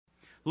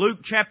Luke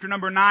chapter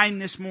number 9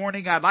 this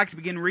morning. I'd like to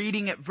begin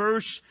reading at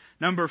verse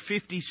number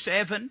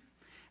 57.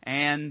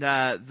 And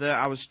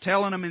I was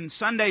telling them in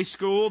Sunday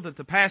school that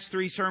the past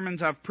 3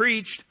 sermons I've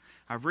preached,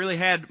 I've really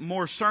had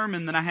more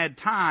sermon than I had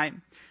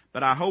time.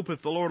 But I hope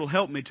if the Lord will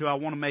help me to, I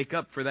want to make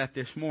up for that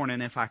this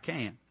morning if I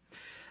can.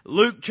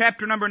 Luke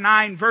chapter number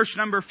 9, verse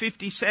number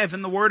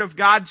 57, the Word of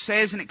God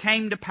says, "And it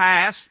came to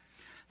pass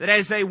that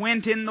as they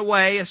went in the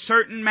way, a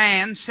certain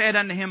man said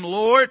unto him,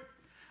 Lord,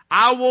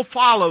 I will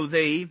follow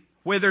Thee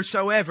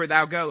whithersoever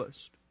Thou goest.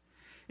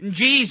 And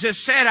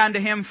Jesus said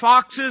unto him,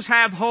 Foxes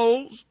have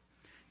holes,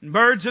 and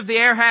birds of the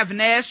air have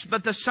nests,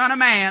 but the Son of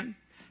Man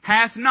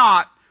hath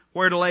not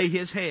where to lay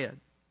His head.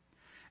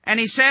 And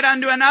he said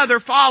unto another,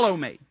 Follow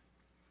me.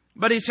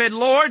 But he said,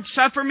 Lord,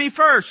 suffer me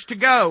first to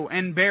go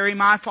and bury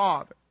my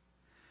father.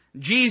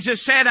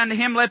 Jesus said unto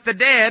him, Let the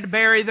dead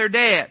bury their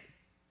dead.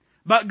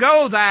 But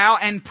go thou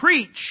and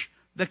preach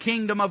the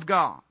kingdom of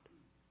God.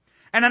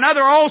 And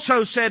another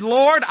also said,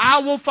 Lord, I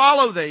will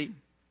follow Thee.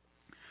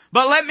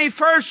 But let me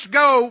first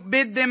go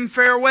bid them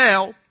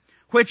farewell,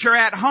 which are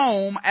at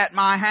home at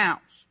my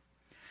house.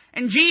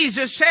 And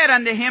Jesus said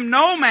unto him,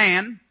 No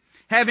man,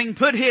 having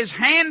put his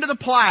hand to the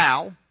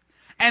plow,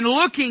 and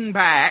looking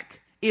back,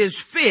 is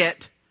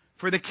fit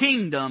for the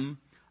kingdom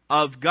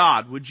of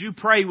God." Would you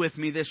pray with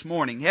me this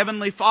morning?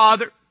 Heavenly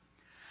Father,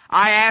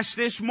 I ask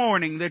this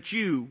morning that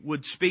You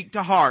would speak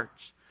to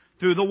hearts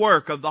through the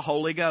work of the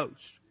Holy Ghost.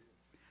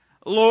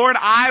 Lord,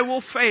 I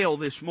will fail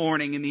this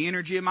morning in the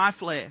energy of my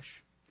flesh.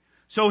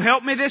 So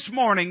help me this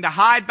morning to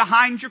hide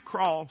behind Your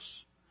cross.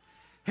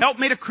 Help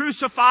me to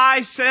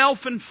crucify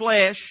self and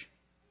flesh.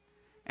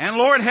 And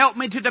Lord, help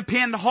me to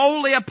depend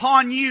wholly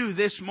upon You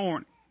this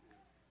morning.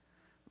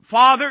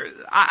 Father,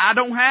 I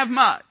don't have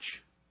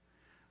much.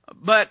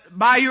 But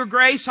by Your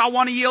grace, I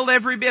want to yield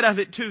every bit of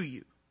it to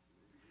You.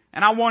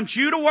 And I want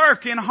You to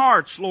work in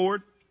hearts,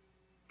 Lord.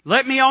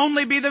 Let me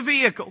only be the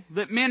vehicle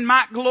that men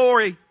might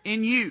glory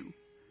in You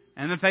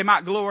and that they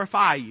might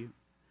glorify You.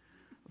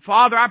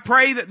 Father, I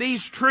pray that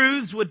these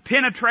truths would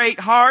penetrate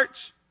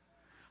hearts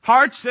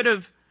that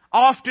have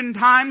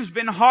oftentimes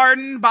been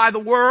hardened by the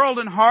world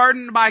and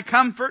hardened by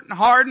comfort and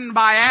hardened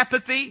by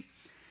apathy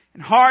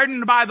and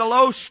hardened by the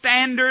low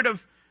standard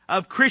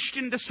of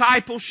Christian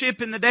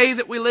discipleship in the day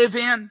that we live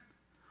in.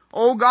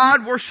 Oh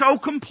God, we're so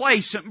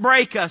complacent.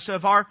 Break us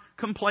of our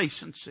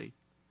complacency.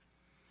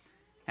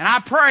 And I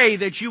pray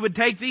that You would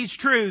take these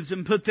truths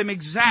and put them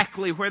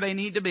exactly where they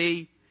need to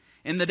be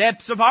in the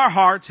depths of our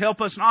hearts.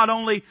 Help us not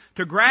only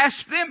to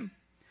grasp them,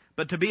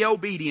 but to be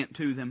obedient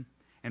to them.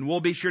 And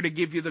we'll be sure to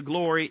give You the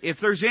glory. If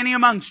there's any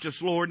amongst us,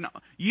 Lord,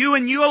 You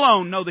and You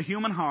alone know the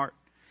human heart.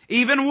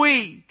 Even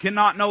we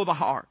cannot know the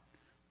heart.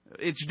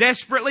 It's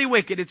desperately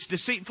wicked. It's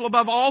deceitful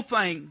above all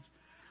things.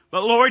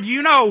 But Lord,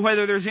 You know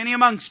whether there's any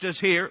amongst us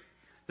here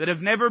that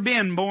have never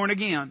been born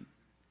again.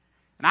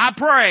 And I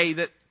pray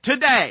that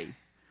today,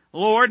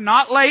 Lord,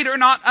 not later,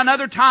 not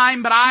another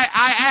time, but I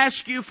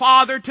ask You,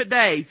 Father,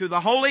 today, through the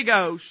Holy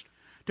Ghost,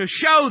 to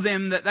show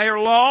them that they are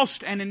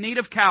lost and in need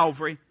of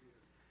Calvary,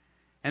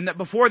 and that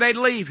before they'd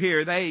leave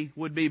here, they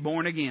would be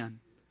born again.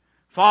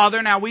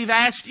 Father, now we've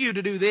asked You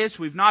to do this.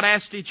 We've not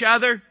asked each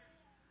other.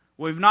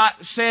 We've not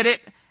said it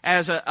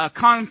as a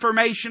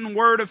confirmation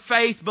word of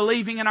faith,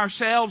 believing in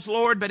ourselves,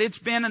 Lord, but it's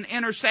been an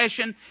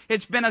intercession.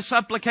 It's been a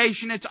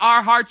supplication. It's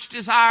our heart's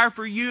desire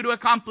for You to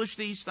accomplish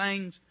these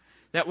things,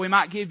 that we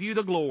might give You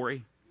the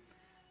glory.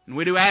 And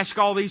we do ask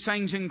all these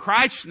things in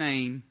Christ's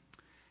name.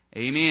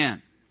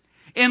 Amen.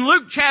 In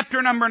Luke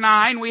chapter number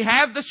 9, we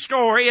have the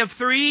story of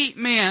 3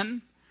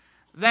 men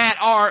that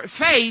are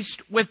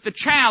faced with the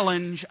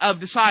challenge of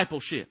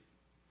discipleship.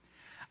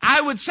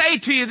 I would say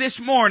to you this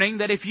morning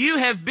that if you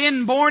have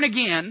been born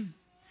again,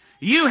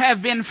 you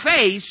have been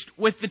faced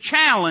with the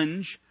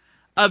challenge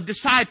of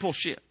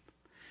discipleship.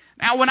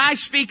 Now, when I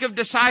speak of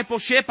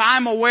discipleship,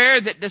 I'm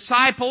aware that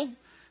disciple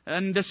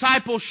and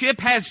discipleship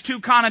has 2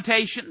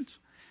 connotations.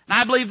 And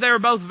I believe they're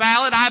both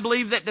valid. I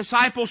believe that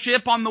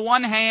discipleship, on the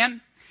one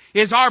hand,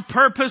 is our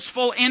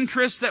purposeful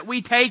interest that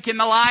we take in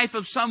the life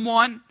of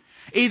someone,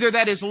 either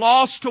that is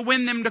lost to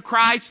win them to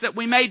Christ, that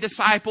we may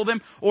disciple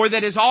them, or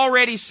that is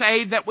already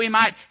saved, that we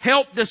might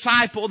help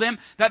disciple them,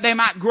 that they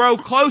might grow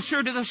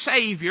closer to the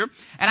Savior.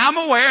 And I'm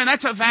aware, and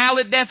that's a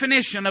valid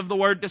definition of the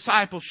word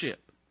discipleship.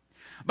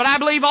 But I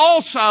believe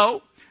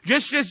also,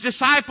 just as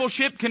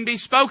discipleship can be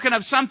spoken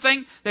of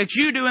something that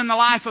you do in the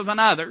life of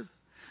another,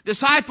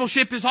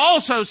 discipleship is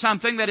also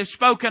something that is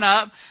spoken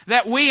of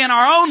that we in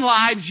our own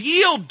lives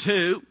yield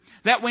to,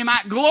 that we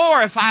might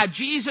glorify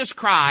Jesus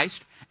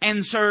Christ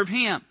and serve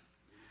Him.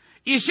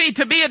 You see,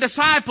 to be a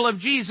disciple of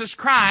Jesus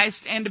Christ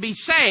and to be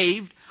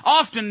saved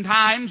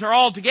oftentimes are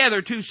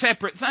altogether 2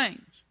 separate things.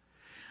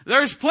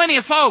 There's plenty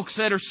of folks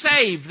that are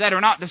saved that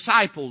are not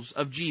disciples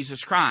of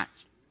Jesus Christ.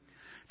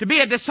 To be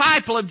a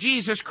disciple of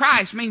Jesus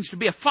Christ means to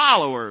be a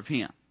follower of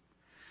Him.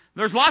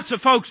 There's lots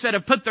of folks that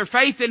have put their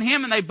faith in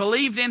Him and they've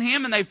believed in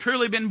Him and they've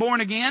truly been born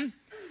again,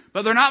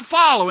 but they're not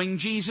following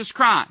Jesus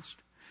Christ.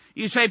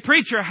 You say,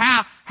 preacher,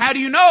 how do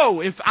you know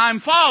if I'm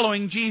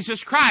following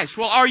Jesus Christ?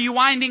 Well, are you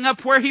winding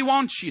up where He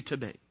wants you to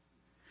be?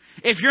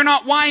 If you're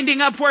not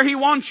winding up where He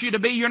wants you to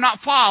be, you're not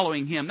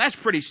following Him. That's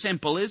pretty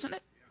simple, isn't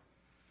it?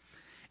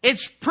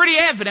 It's pretty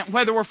evident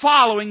whether we're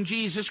following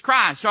Jesus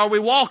Christ. Are we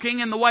walking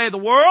in the way of the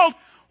world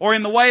or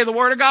in the way of the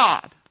Word of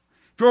God?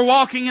 If you're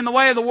walking in the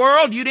way of the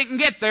world, you didn't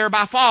get there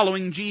by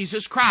following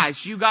Jesus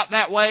Christ. You got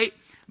that way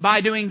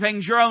by doing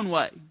things your own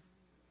way.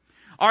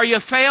 Are you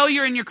a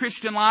failure in your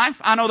Christian life?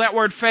 I know that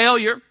word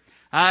failure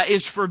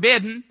is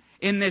forbidden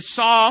in this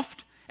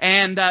soft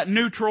and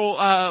neutral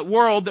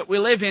world that we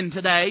live in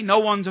today. No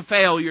one's a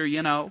failure,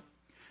 you know.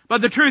 But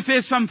the truth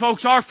is, some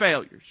folks are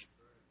failures.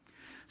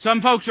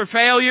 Some folks are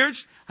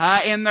failures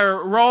in their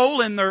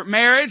role, in their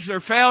marriage. They're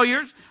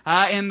failures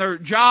in their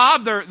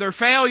job. They're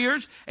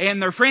failures in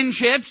their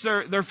friendships.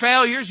 They're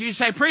failures. You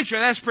say, preacher,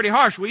 that's pretty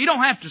harsh. Well, you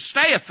don't have to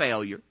stay a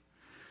failure.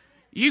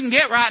 You can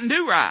get right and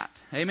do right.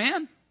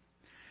 Amen?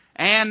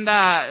 And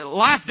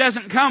life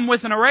doesn't come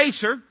with an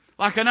eraser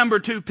like a number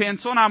 2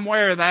 pencil, and I'm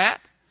aware of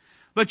that.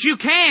 But you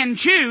can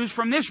choose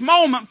from this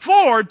moment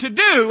forward to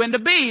do and to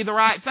be the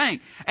right thing.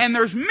 And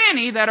there's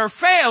many that are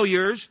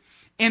failures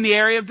in the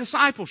area of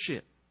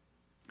discipleship.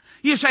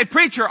 You say,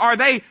 preacher, are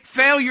they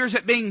failures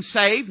at being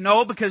saved?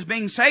 No, because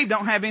being saved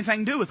don't have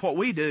anything to do with what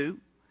we do.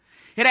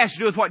 It has to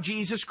do with what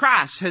Jesus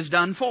Christ has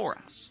done for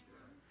us.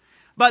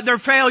 But they're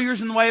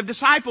failures in the way of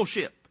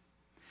discipleship.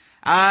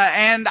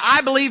 And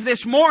I believe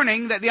this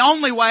morning that the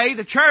only way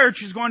the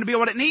church is going to be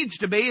what it needs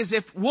to be is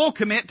if we'll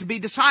commit to be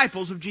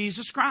disciples of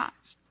Jesus Christ.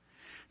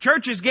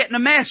 Church is getting a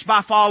mess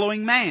by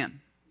following man.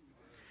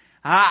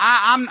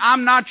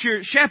 I'm not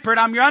your shepherd,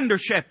 I'm your under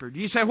shepherd.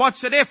 You say,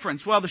 what's the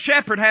difference? Well, the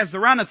shepherd has the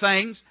run of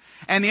things,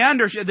 and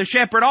the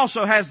shepherd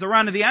also has the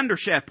run of the under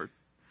shepherd.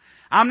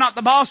 I'm not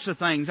the boss of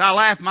things. I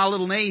laughed, my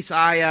little niece,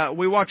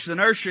 we watched the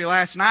nursery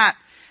last night,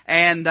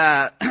 and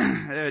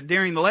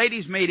during the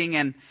ladies' meeting,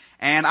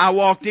 and I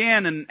walked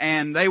in,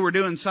 and they were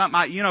doing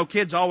something.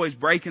 Kids always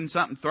breaking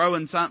something,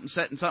 throwing something,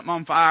 setting something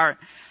on fire.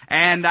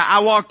 And I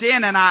walked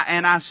in, and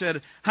I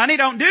said, honey,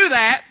 don't do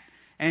that.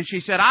 And she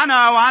said,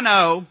 I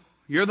know.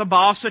 You're the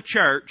boss of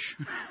church.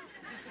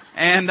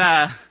 And,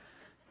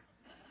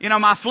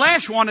 my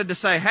flesh wanted to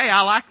say, hey,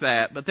 I like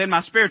that. But then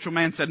my spiritual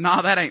man said,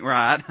 no, that ain't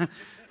right.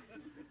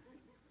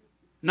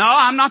 No,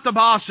 I'm not the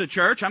boss of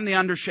church. I'm the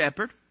under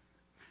shepherd.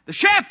 The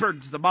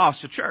shepherd's the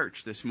boss of church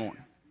this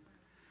morning.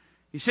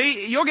 You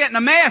see, you're getting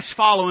a mess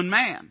following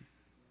man.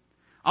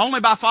 Only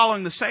by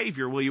following the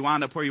Savior will you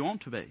wind up where you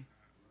want to be.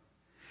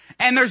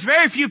 And there's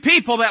very few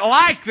people that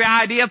like the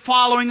idea of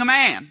following a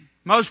man.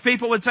 Most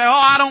people would say,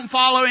 I don't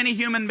follow any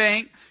human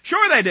being.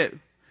 Sure they do.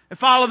 They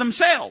follow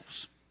themselves.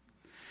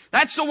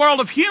 That's the world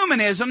of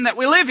humanism that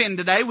we live in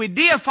today. We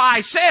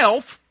deify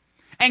self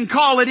and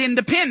call it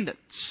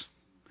independence.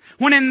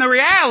 When in the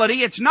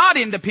reality, it's not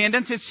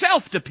independence, it's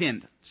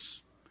self-dependence.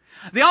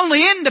 The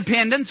only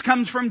independence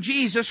comes from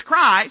Jesus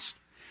Christ.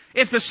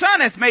 If the Son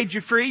hath made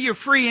you free, you're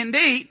free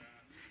indeed.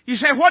 You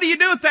say, what do you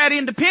do with that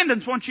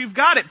independence once you've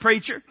got it,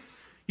 preacher?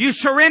 You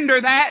surrender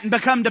that and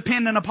become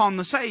dependent upon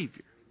the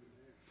Savior.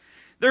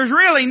 There's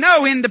really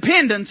no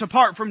independence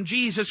apart from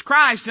Jesus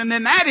Christ, and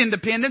then that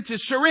independence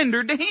is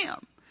surrendered to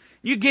Him.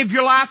 You give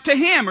your life to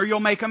Him or you'll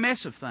make a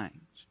mess of things.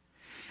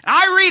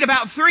 I read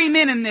about 3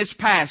 men in this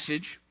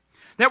passage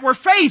that were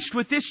faced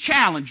with this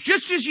challenge,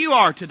 just as you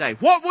are today.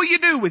 What will you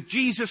do with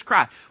Jesus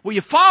Christ? Will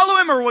you follow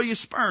Him or will you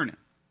spurn Him?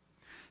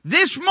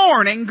 This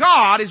morning,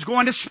 God is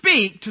going to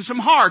speak to some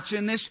hearts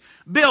in this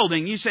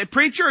building. You say,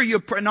 preacher,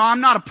 no, I'm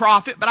not a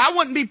prophet, but I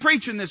wouldn't be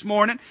preaching this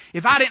morning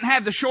if I didn't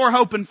have the sure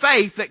hope and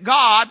faith that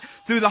God,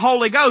 through the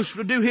Holy Ghost,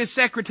 would do His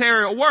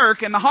secretarial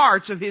work in the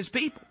hearts of His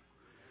people.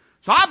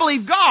 So I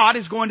believe God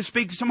is going to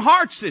speak to some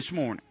hearts this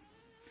morning.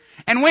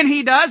 And when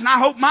He does, and I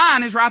hope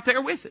mine is right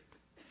there with it.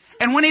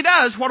 And when He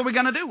does, what are we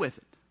going to do with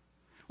it?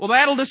 Well,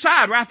 that'll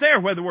decide right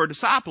there whether we're a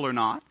disciple or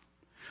not.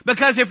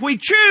 Because if we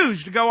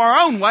choose to go our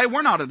own way,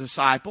 we're not a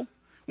disciple.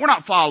 We're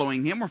not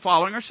following Him. We're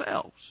following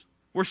ourselves.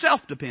 We're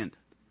self-dependent.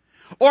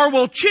 Or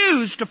we'll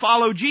choose to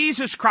follow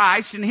Jesus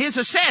Christ in His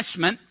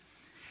assessment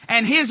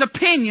and His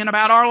opinion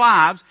about our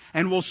lives,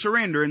 and we'll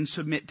surrender and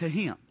submit to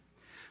Him.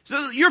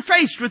 So you're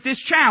faced with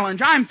this challenge.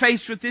 I'm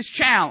faced with this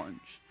challenge.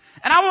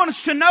 And I want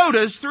us to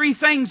notice 3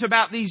 things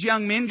about these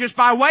young men just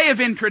by way of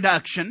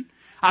introduction.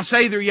 I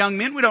say they're young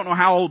men. We don't know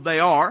how old they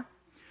are.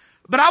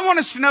 But I want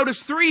us to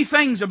notice 3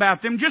 things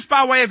about them just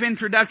by way of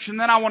introduction,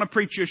 then I want to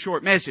preach you a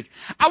short message.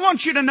 I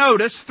want you to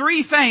notice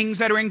 3 things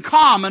that are in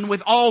common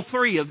with all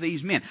 3 of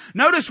these men.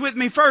 Notice with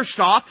me first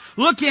off,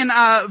 look in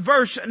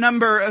verse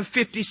number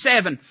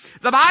 57.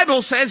 The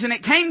Bible says, and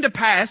it came to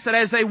pass that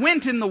as they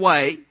went in the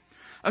way,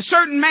 a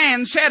certain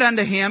man said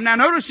unto him, now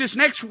notice this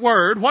next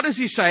word, what does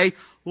he say?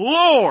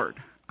 Lord,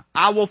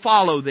 I will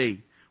follow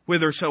thee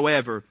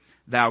whithersoever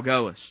thou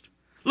goest.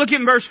 Look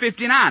in verse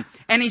 59.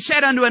 And he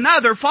said unto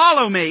another,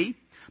 follow me.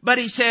 But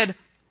he said,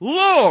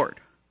 Lord,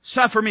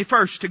 suffer me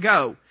first to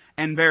go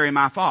and bury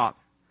my father.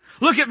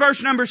 Look at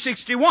verse number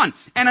 61.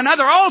 And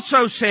another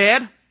also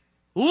said,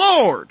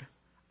 Lord,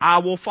 I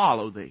will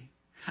follow thee.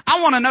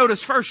 I want to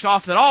notice first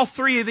off that all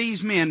 3 of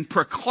these men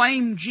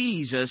proclaim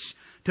Jesus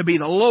to be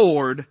the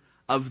Lord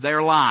of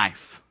their life.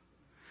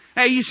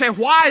 Now you say,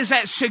 why is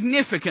that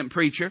significant,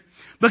 preacher?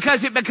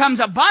 Because it becomes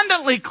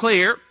abundantly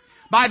clear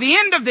by the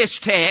end of this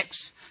text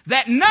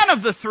that none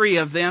of the three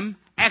of them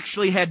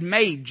actually had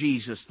made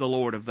Jesus the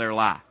Lord of their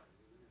life.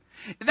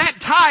 That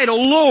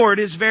title, Lord,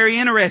 is very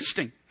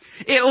interesting.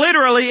 It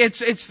literally,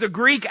 it's the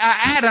Greek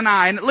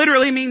Adonai, and it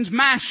literally means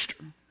master.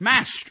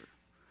 Master.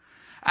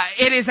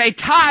 It is a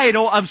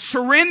title of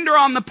surrender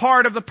on the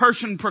part of the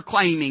person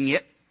proclaiming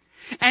it.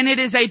 And it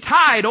is a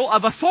title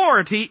of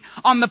authority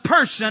on the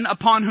person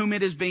upon whom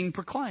it is being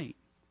proclaimed.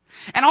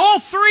 And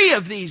all three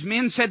of these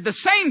men said the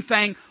same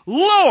thing,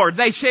 Lord.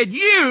 They said,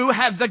 you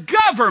have the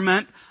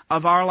government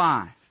of our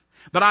life.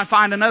 But I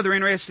find another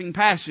interesting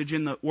passage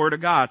in the Word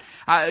of God.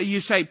 You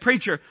say,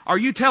 preacher, are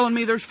you telling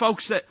me there's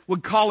folks that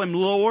would call Him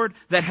Lord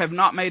that have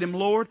not made Him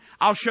Lord?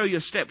 I'll show you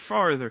a step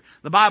further.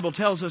 The Bible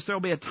tells us there'll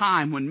be a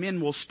time when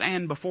men will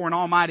stand before an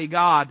Almighty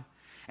God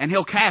and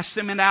He'll cast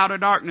them into outer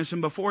darkness.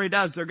 And before He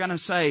does, they're going to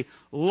say,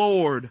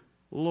 Lord,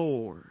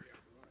 Lord.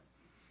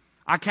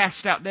 I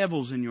cast out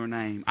devils in your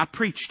name. I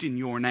preached in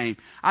your name.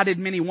 I did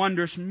many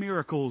wondrous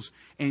miracles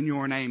in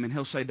your name. And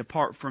He'll say,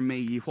 depart from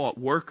me, ye what?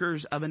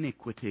 Workers of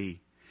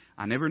iniquity.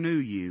 I never knew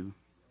you.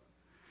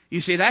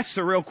 You see, that's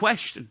the real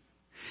question.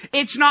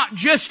 It's not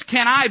just,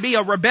 can I be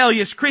a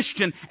rebellious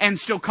Christian and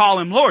still call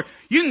Him Lord?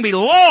 You can be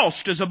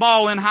lost as a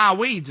ball in high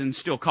weeds and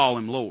still call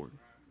Him Lord.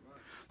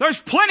 There's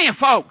plenty of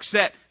folks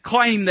that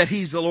claim that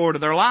He's the Lord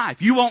of their life.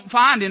 You won't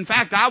find, in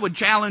fact, I would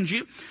challenge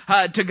you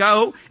to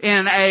go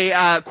in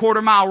a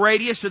quarter-mile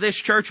radius of this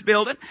church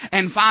building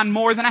and find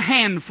more than a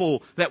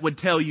handful that would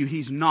tell you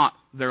He's not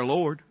their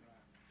Lord.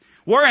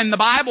 We're in the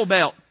Bible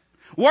Belt.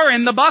 We're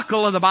in the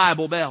buckle of the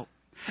Bible Belt.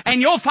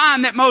 And you'll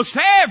find that most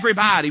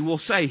everybody will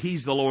say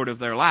He's the Lord of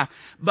their life.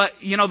 But,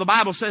 you know, the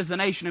Bible says the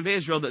nation of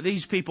Israel that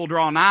these people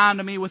draw nigh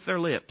unto me with their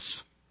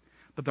lips,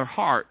 but their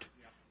heart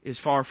is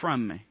far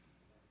from me.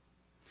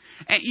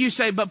 And you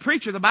say, but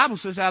preacher, the Bible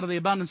says out of the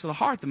abundance of the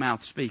heart the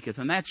mouth speaketh.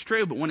 And that's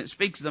true, but when it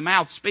speaks of the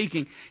mouth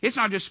speaking, it's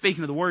not just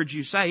speaking of the words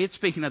you say, it's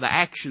speaking of the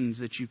actions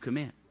that you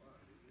commit.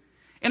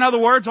 In other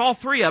words, all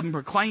three of them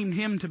proclaimed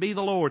Him to be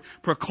the Lord.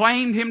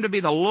 Proclaimed Him to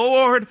be the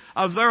Lord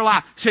of their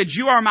life. Said,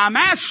 you are my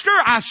master.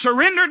 I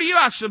surrender to you.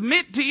 I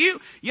submit to you.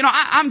 You know,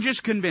 I'm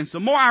just convinced.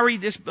 The more I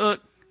read this book,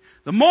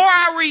 the more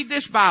I read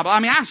this Bible, I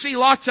mean, I see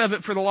lots of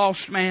it for the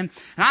lost man.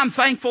 And I'm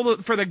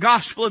thankful for the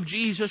gospel of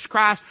Jesus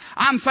Christ.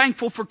 I'm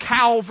thankful for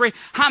Calvary.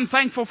 I'm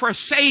thankful for a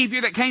Savior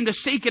that came to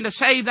seek and to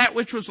save that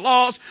which was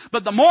lost.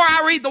 But the more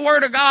I read the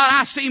Word of God,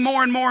 I see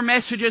more and more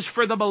messages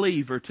for the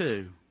believer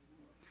too.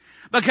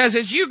 Because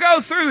as you go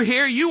through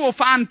here, you will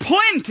find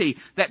plenty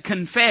that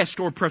confessed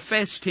or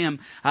professed Him,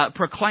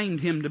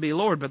 proclaimed Him to be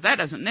Lord. But that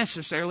doesn't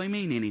necessarily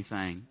mean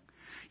anything.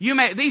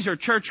 These are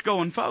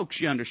church-going folks,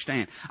 you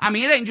understand. I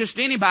mean, it ain't just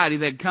anybody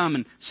that'd come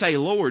and say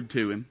Lord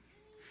to Him.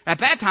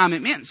 At that time,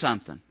 it meant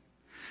something.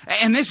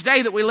 And this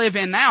day that we live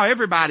in now,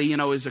 everybody, you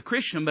know, is a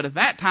Christian. But at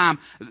that time,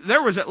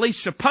 there was at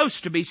least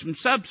supposed to be some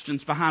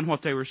substance behind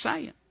what they were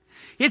saying.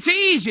 It's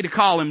easy to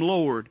call Him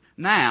Lord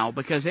now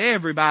because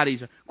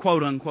everybody's a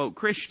quote-unquote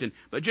Christian.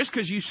 But just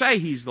because you say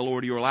He's the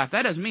Lord of your life,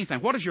 that doesn't mean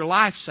anything. What does your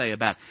life say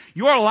about it?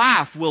 Your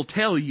life will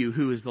tell you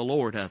who is the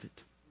Lord of it.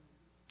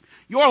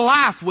 Your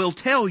life will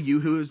tell you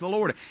who is the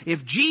Lord.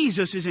 If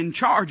Jesus is in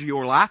charge of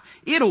your life,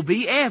 it'll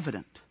be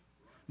evident.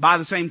 By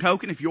the same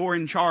token, if you're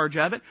in charge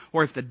of it,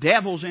 or if the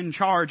devil's in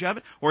charge of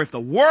it, or if the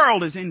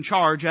world is in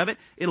charge of it,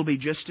 it'll be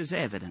just as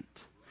evident.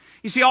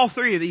 You see, all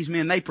three of these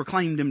men, they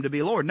proclaimed Him to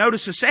be Lord.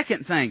 Notice the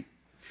second thing.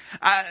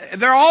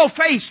 They're all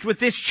faced with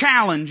this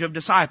challenge of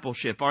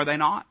discipleship, are they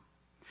not?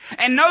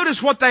 And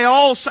notice what they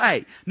all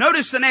say.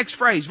 Notice the next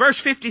phrase, verse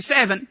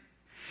 57.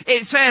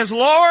 It says,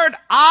 Lord,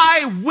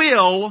 I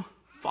will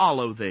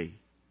follow Thee.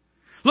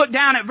 Look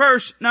down at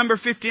verse number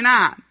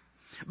 59.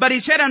 But he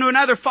said unto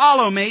another,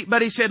 follow me.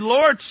 But he said,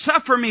 Lord,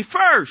 suffer me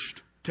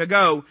first to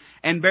go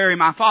and bury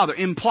my father,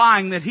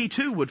 implying that he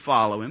too would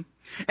follow Him.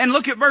 And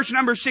look at verse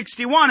number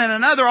 61. And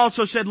another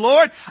also said,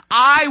 Lord,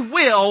 I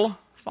will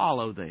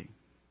follow Thee.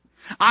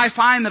 I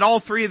find that all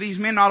three of these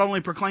men not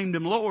only proclaimed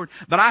Him Lord,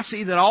 but I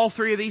see that all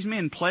three of these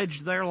men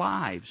pledged their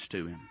lives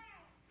to Him.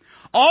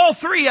 All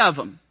three of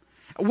them,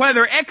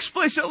 whether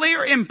explicitly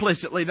or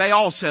implicitly, they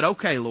all said,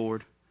 okay,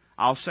 Lord,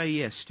 I'll say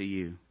yes to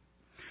You.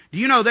 Do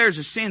you know there's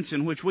a sense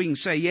in which we can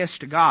say yes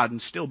to God and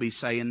still be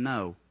saying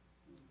no?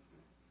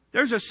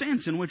 There's a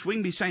sense in which we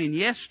can be saying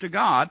yes to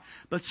God,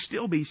 but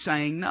still be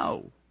saying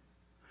no.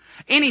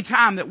 Any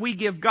time that we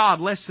give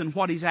God less than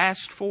what He's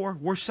asked for,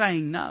 we're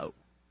saying no.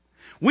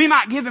 We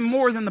might give Him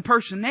more than the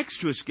person next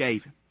to us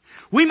gave Him.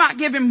 We might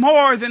give Him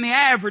more than the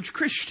average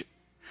Christian.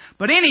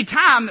 But any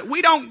time that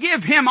we don't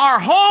give Him our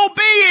whole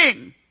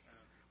being,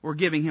 we're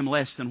giving Him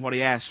less than what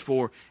He asked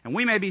for. And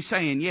we may be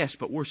saying yes,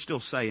 but we're still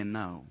saying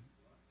no.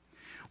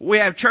 We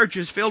have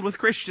churches filled with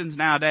Christians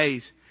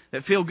nowadays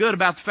that feel good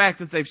about the fact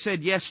that they've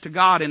said yes to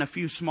God in a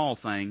few small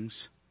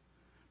things.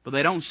 But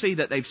they don't see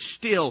that they've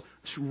still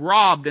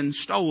robbed and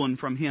stolen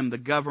from Him the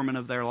government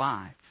of their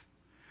life.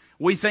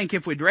 We think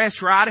if we dress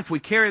right, if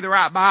we carry the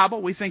right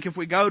Bible, we think if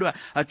we go to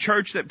a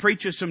church that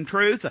preaches some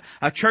truth,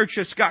 a church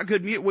that's got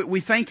good music,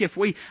 we think if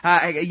we,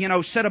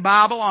 set a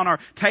Bible on our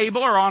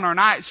table or on our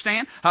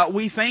nightstand,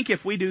 we think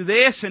if we do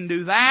this and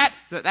do that,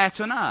 that's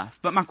enough.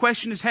 But my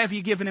question is, have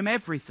you given Him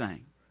everything?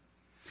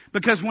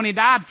 Because when He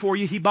died for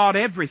you, He bought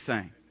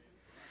everything.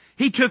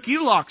 He took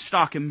you lock,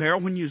 stock, and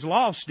barrel when you was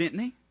lost, didn't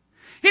He?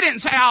 He didn't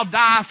say, I'll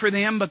die for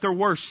them, but their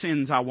worst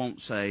sins I won't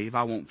save,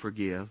 I won't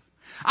forgive.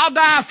 I'll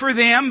die for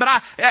them,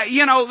 but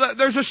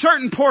there's a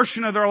certain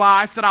portion of their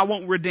life that I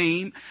won't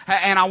redeem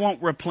and I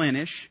won't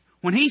replenish.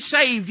 When He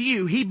saved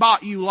you, He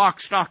bought you lock,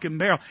 stock, and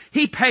barrel.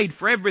 He paid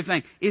for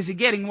everything. Is He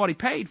getting what He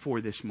paid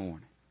for this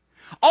morning?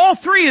 All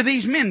three of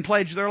these men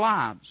pledged their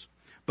lives,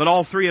 but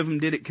all three of them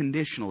did it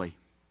conditionally.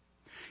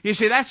 You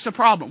see, that's the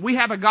problem. We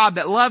have a God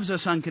that loves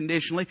us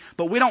unconditionally,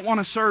 but we don't want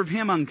to serve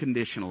Him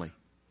unconditionally.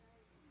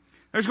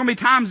 There's going to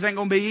be times it ain't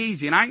going to be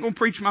easy, and I ain't going to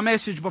preach my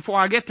message before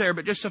I get there,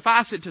 but just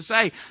suffice it to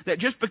say that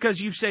just because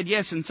you've said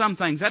yes in some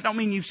things, that don't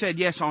mean you've said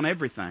yes on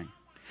everything.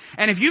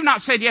 And if you've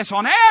not said yes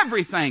on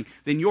everything,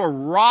 then you're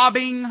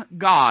robbing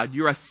God.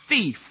 You're a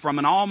thief from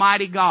an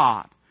almighty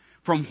God,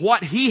 from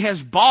what He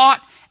has bought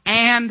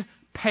and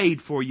paid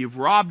for. You've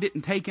robbed it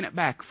and taken it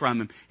back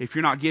from Him if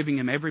you're not giving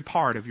Him every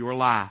part of your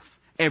life,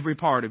 every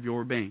part of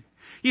your being.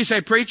 You say,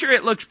 preacher,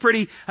 it looks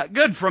pretty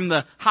good from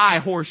the high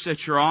horse that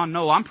you're on.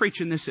 No, I'm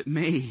preaching this at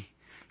me.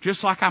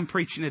 Just like I'm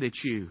preaching it at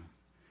you.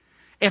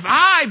 If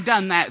I've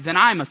done that, then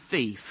I'm a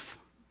thief.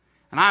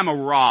 And I'm a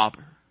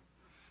robber.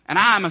 And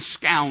I'm a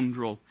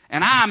scoundrel.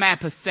 And I'm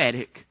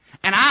apathetic.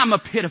 And I'm a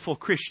pitiful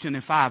Christian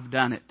if I've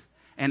done it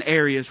in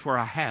areas where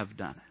I have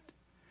done it.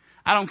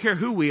 I don't care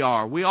who we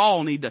are. We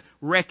all need to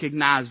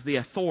recognize the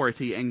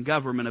authority and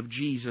government of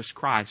Jesus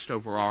Christ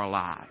over our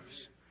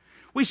lives.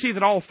 We see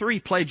that all three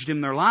pledged Him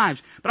their lives.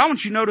 But I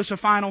want you to notice a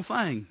final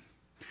thing.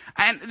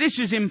 And this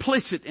is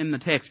implicit in the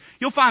text.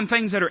 You'll find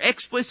things that are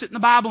explicit in the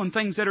Bible and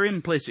things that are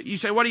implicit. You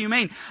say, what do you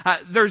mean?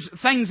 There's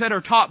things that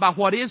are taught by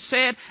what is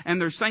said, and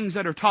there's things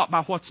that are taught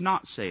by what's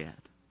not said.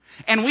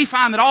 And we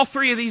find that all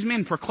three of these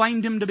men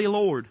proclaimed Him to be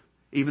Lord,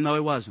 even though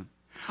He wasn't.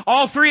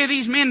 All three of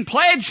these men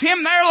pledged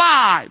Him their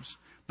lives,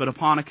 but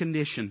upon a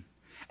condition.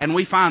 And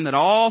we find that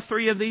all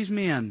three of these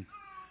men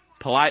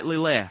politely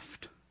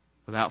left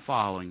without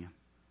following Him.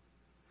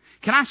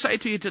 Can I say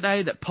to you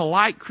today that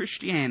polite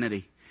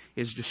Christianity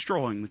is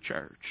destroying the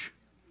church?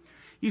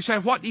 You say,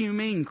 what do you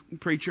mean,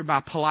 preacher, by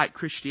polite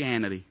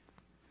Christianity?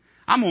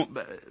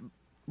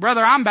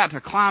 Brother, I'm about to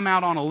climb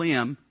out on a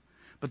limb,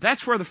 but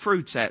that's where the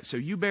fruit's at, so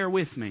you bear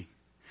with me.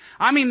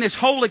 I mean this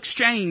whole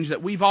exchange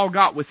that we've all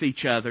got with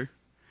each other,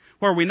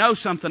 where we know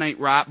something ain't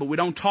right, but we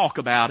don't talk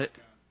about it.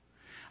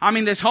 I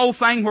mean this whole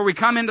thing where we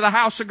come into the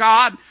house of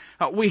God,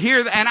 we hear,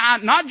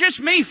 and not just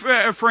me,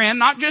 friend,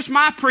 not just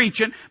my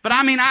preaching, but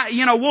I mean,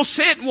 we'll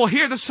sit and we'll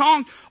hear the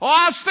song. Oh,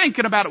 I was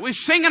thinking about it. We're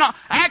singing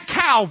at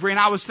Calvary, and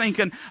I was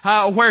thinking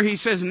where He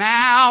says,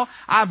 now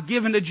I've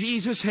given to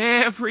Jesus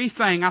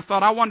everything. I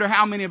thought, I wonder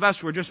how many of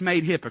us were just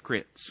made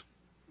hypocrites.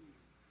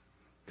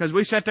 Because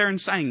we sat there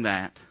and sang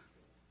that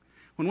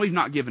when we've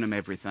not given Him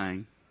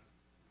everything.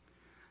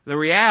 The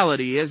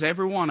reality is,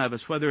 every one of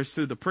us, whether it's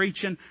through the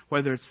preaching,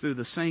 whether it's through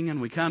the singing,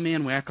 we come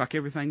in, we act like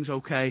everything's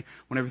okay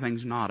when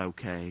everything's not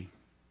okay.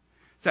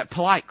 It's that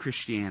polite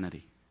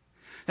Christianity.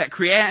 That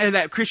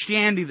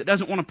Christianity that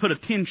doesn't want to put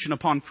attention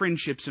upon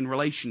friendships and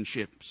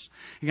relationships.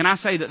 And can I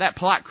say that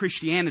polite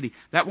Christianity,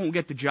 that won't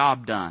get the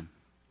job done.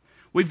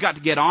 We've got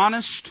to get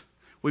honest,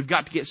 we've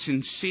got to get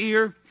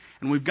sincere,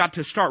 and we've got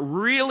to start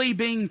really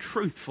being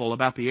truthful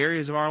about the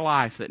areas of our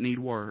life that need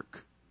work.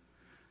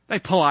 They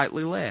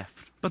politely left.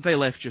 But they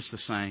left just the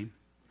same.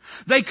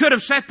 They could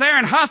have sat there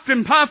and huffed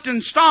and puffed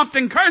and stomped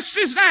and cursed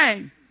His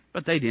name.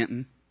 But they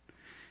didn't.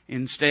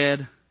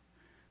 Instead,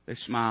 they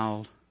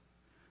smiled.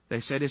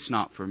 They said, it's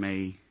not for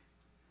me.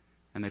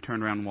 And they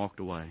turned around and walked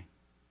away.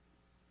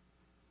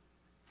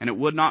 And it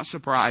would not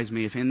surprise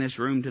me if in this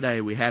room today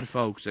we had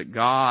folks that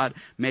God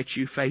met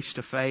you face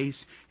to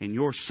face in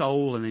your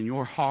soul and in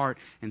your heart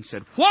and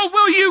said, what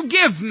will you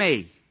give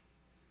me?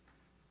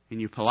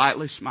 And you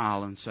politely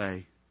smile and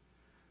say,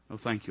 oh,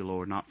 thank you,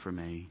 Lord, not for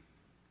me.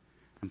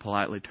 And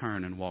politely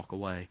turn and walk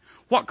away.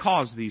 What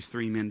caused these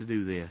three men to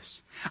do this?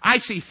 I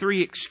see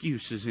three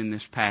excuses in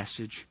this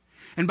passage.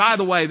 And by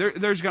the way,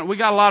 we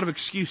got a lot of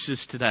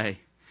excuses today.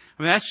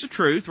 I mean, that's the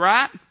truth,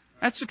 right?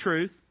 That's the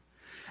truth.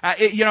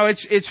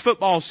 It's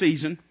football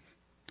season.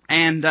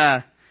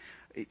 And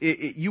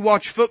you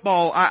watch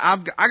football. I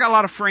got a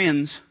lot of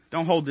friends.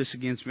 Don't hold this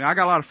against me. I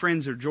got a lot of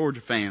friends that are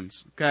Georgia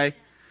fans, okay?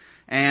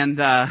 And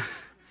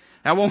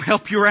that won't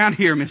help you around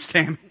here, Miss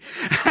Tammy.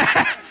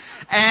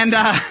 And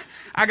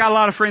I got a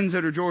lot of friends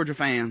that are Georgia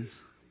fans.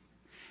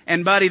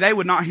 And, buddy, they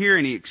would not hear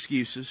any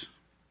excuses.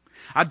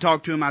 I'd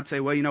talk to them. I'd say,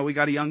 well, we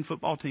got a young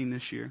football team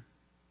this year.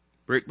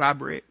 Brick by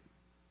brick.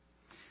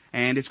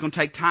 And it's going to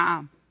take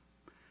time.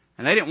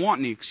 And they didn't want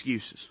any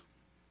excuses.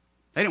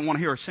 They didn't want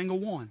to hear a single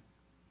one.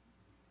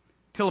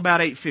 Till about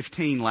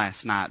 8:15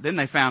 last night. Then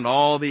they found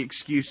all the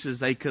excuses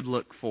they could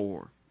look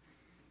for.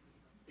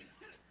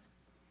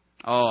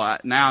 Now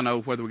I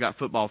know whether we got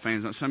football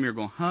fans. Some of you are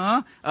going,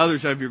 huh?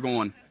 Others of you are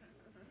going,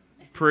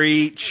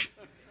 preach.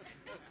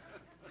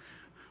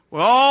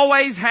 We'll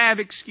always have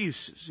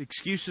excuses.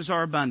 Excuses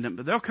are abundant,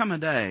 but there'll come a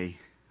day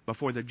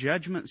before the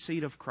judgment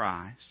seat of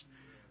Christ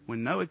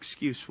when no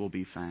excuse will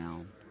be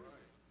found.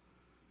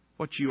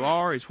 What you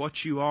are is what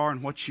you are,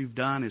 and what you've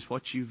done is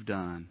what you've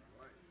done.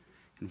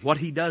 And what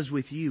He does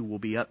with you will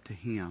be up to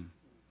Him.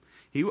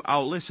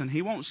 Listen,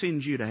 He won't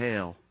send you to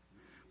hell.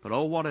 But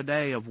oh, what a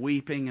day of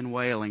weeping and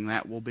wailing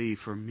that will be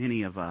for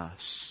many of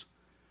us.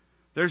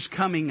 There's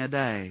coming a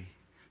day.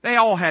 They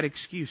all had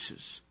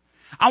excuses.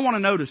 I want to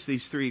notice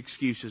these 3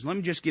 excuses. Let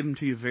me just give them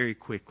to you very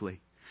quickly.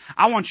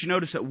 I want you to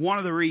notice that one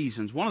of the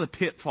reasons, one of the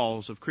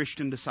pitfalls of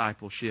Christian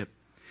discipleship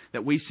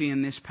that we see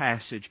in this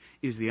passage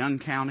is the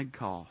uncounted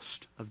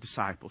cost of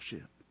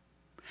discipleship.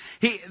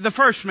 The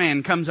first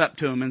man comes up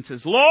to him and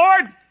says,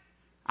 Lord,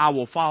 I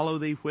will follow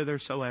Thee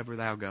whithersoever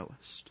Thou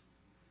goest.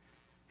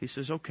 He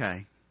says,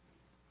 okay.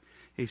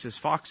 He says,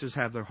 foxes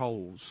have their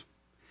holes,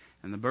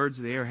 and the birds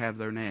of the air have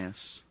their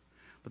nests,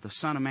 but the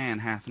Son of Man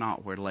hath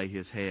not where to lay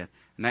His head.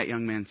 And that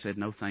young man said,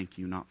 no, thank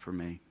you, not for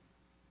me.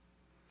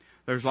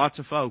 There's lots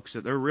of folks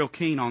that they're real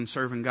keen on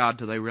serving God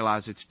till they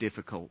realize it's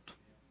difficult.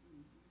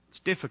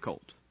 It's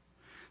difficult.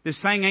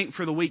 This thing ain't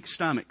for the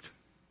weak-stomached.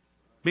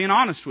 Being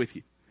honest with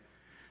you.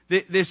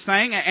 This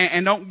thing,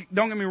 and don't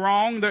get me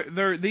wrong,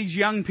 these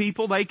young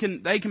people, they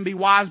can be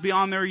wise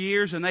beyond their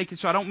years, and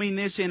so I don't mean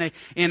this in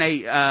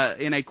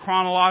a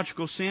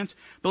chronological sense,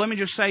 but let me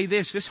just say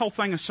this whole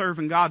thing of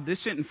serving God, this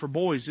isn't for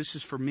boys, this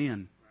is for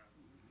men.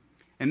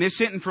 And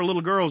this isn't for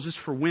little girls, this is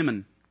for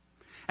women.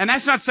 And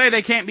that's not to say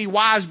they can't be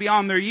wise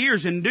beyond their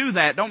years and do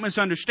that. Don't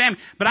misunderstand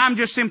me. But I'm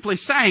just simply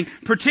saying,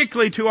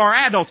 particularly to our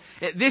adults,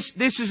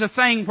 this is a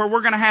thing where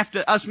we're going to have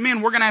to, us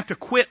men, we're going to have to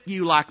quit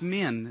you like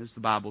men, as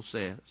the Bible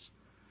says.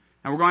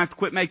 And we're going to have to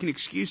quit making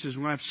excuses.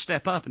 We're going to have to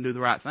step up and do the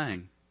right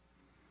thing.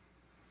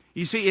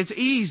 You see, it's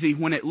easy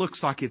when it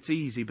looks like it's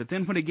easy. But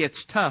then when it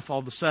gets tough, all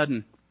of a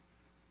sudden,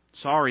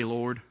 sorry,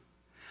 Lord.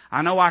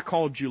 I know I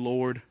called You,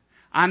 Lord.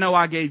 I know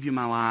I gave You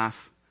my life.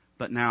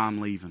 But now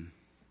I'm leaving.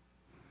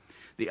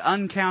 The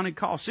uncounted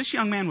cost. This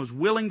young man was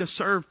willing to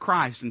serve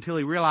Christ until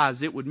he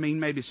realized it would mean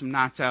maybe some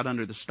nights out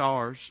under the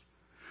stars.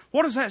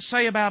 What does that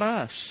say about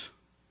us?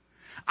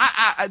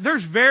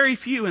 There's very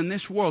few in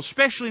this world,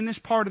 especially in this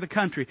part of the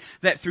country,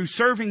 that through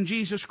serving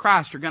Jesus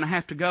Christ are going to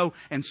have to go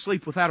and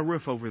sleep without a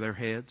roof over their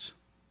heads.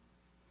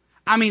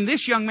 I mean,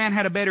 this young man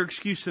had a better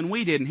excuse than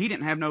we did, and he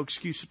didn't have no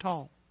excuse at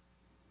all.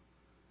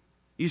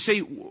 You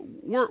see,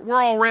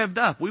 we're all revved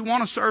up. We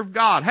want to serve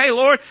God. Hey,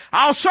 Lord,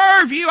 I'll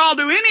serve You. I'll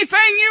do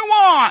anything You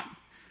want.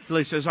 Till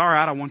He says, all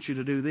right, I want you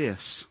to do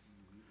this.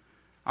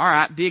 All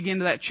right, dig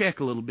into that check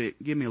a little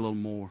bit. Give me a little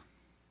more.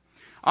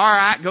 All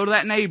right, go to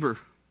that neighbor.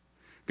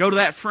 Go to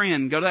that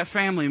friend. Go to that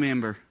family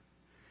member.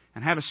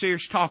 And have a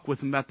serious talk with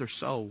them about their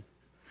soul.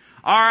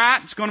 All right,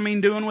 it's going to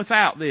mean doing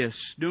without this.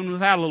 Doing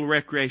without a little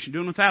recreation.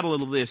 Doing without a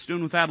little of this.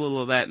 Doing without a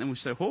little of that. And then we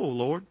say, oh,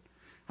 Lord,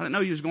 I didn't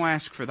know You was going to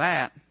ask for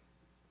that.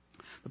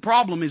 The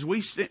problem is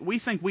we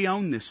think we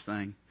own this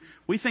thing.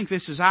 We think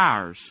this is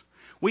ours.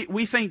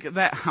 We think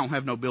that... I don't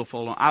have no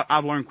billfold on.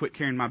 I've learned quit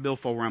carrying my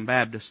billfold where I'm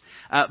Baptist.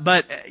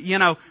 But,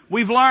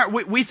 we've learned...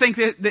 We think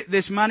that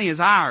this money is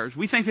ours.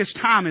 We think this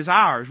time is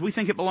ours. We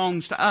think it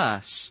belongs to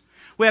us.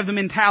 We have the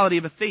mentality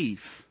of a thief.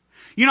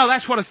 You know,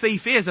 that's what a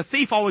thief is. A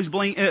thief always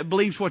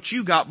believes what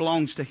you got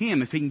belongs to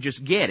him if he can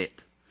just get it.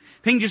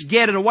 If he can just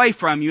get it away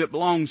from you, it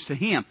belongs to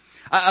him.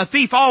 A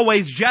thief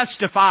always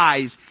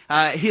justifies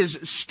his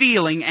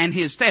stealing and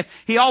his theft.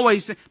 He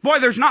always... Boy,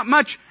 there's not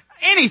much...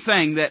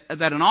 anything that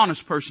an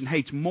honest person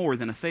hates more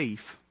than a thief.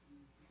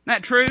 Isn't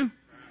that true?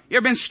 You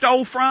ever been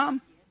stole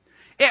from?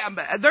 Yeah,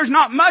 there's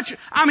not much...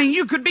 I mean,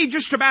 you could be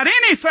just about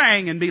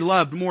anything and be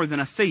loved more than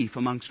a thief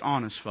amongst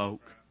honest folk.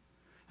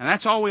 And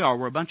that's all we are.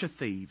 We're a bunch of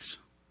thieves.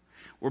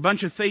 We're a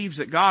bunch of thieves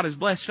that God has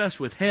blessed us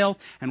with health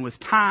and with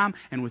time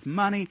and with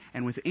money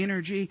and with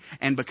energy.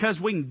 And because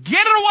we can get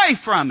it away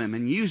from Him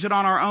and use it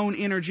on our own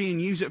energy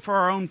and use it for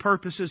our own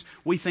purposes,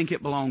 we think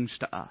it belongs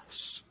to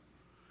us.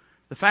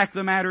 The fact of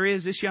the matter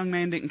is, this young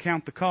man didn't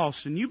count the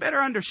cost. And you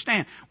better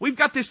understand, we've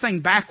got this thing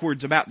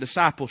backwards about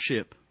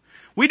discipleship.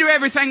 We do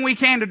everything we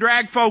can to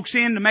drag folks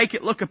in to make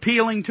it look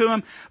appealing to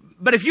them.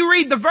 But if you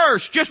read the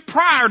verse just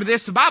prior to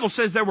this, the Bible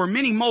says there were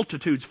many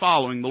multitudes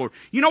following the Lord.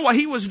 You know what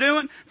He was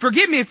doing?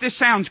 Forgive me if this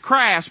sounds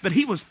crass, but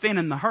He was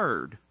thinning the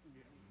herd.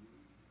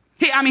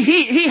 He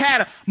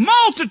had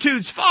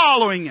multitudes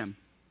following Him.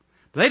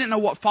 But they didn't know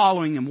what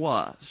following Him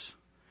was.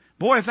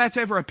 Boy, if that's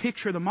ever a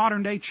picture of the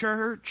modern day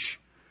church...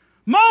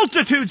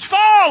 multitudes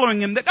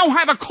following Him that don't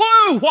have a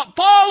clue what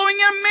following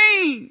Him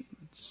means.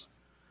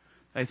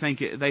 They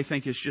think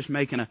it's just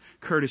making a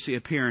courtesy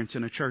appearance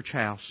in a church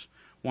house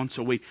once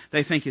a week.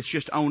 They think it's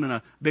just owning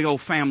a big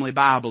old family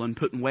Bible and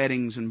putting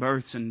weddings and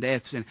births and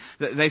deaths in.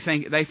 They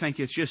think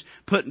it's just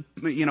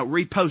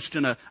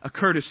reposting a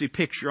courtesy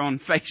picture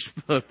on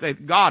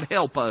Facebook. God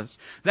help us.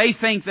 They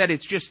think that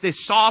it's just this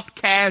soft,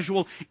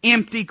 casual,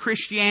 empty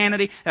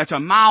Christianity that's a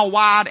mile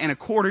wide and a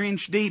quarter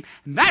inch deep.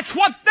 And that's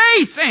what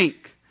they think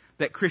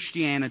that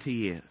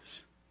Christianity is.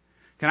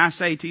 Can I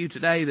say to you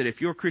today that if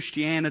your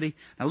Christianity...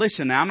 Now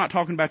listen now, I'm not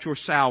talking about your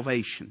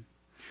salvation.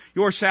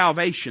 Your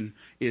salvation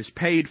is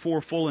paid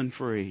for full and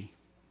free.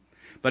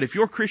 But if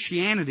your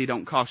Christianity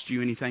don't cost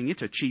you anything,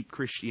 it's a cheap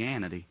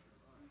Christianity.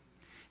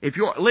 If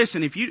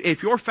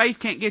your faith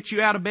can't get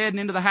you out of bed and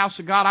into the house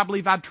of God, I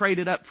believe I'd trade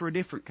it up for a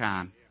different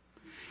kind.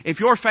 If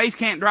your faith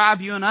can't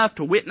drive you enough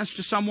to witness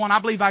to someone,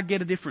 I believe I'd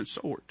get a different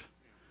sort.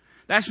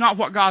 That's not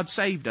what God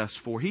saved us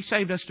for. He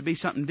saved us to be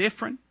something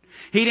different.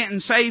 He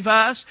didn't save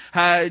us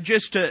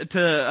just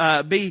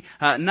to be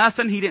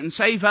nothing. He didn't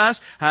save us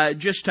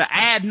just to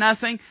add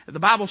nothing. The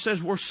Bible says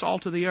we're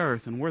salt of the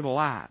earth and we're the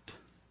light.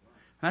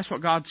 That's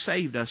what God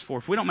saved us for.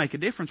 If we don't make a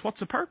difference,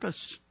 what's the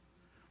purpose?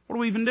 What are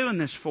we even doing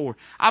this for?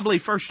 I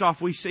believe first off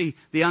we see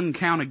the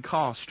uncounted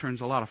cost turns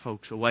a lot of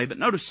folks away. But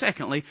notice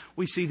secondly,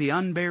 we see the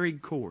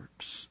unburied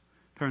corpse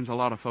turns a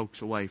lot of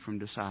folks away from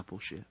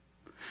discipleship.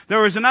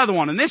 There was another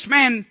one, and this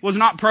man was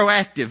not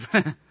proactive.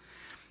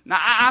 Now,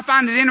 I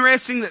find it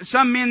interesting that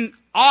some men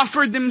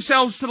offered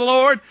themselves to the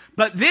Lord,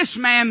 but this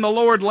man, the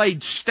Lord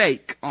laid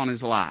stake on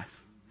his life.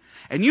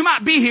 And you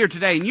might be here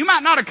today, and you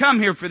might not have come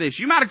here for this.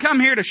 You might have come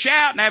here to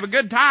shout and have a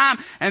good time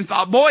and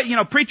thought, boy,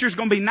 preacher's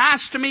going to be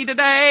nice to me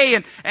today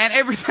and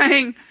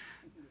everything.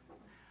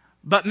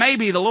 But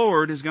maybe the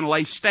Lord is going to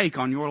lay stake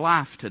on your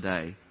life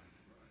today.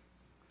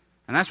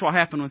 And that's what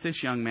happened with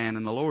this young man.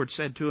 And the Lord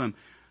said to him,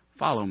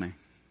 follow me.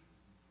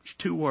 There's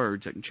 2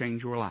 words that can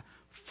change your life.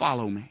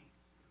 Follow me.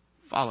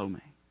 Follow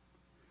me.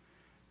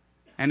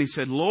 And he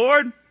said,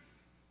 Lord,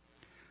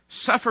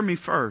 suffer me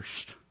first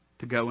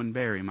to go and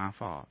bury my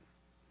father.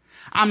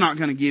 I'm not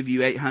going to give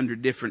you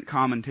 800 different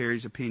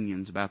commentaries,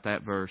 opinions about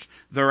that verse.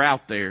 They're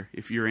out there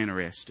if you're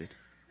interested.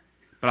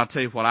 But I'll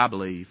tell you what I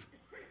believe.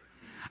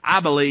 I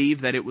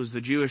believe that it was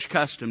the Jewish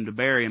custom to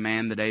bury a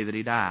man the day that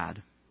he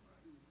died.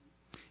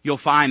 You'll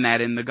find that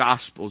in the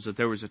Gospels, that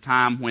there was a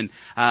time when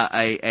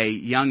a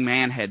young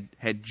man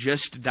had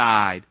just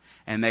died,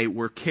 and they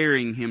were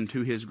carrying him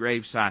to his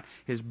graveside.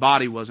 His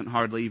body wasn't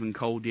hardly even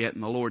cold yet,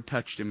 and the Lord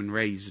touched him and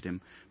raised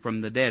him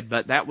from the dead.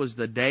 But that was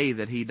the day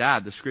that he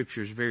died. The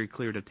Scripture is very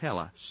clear to tell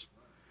us.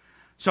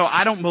 So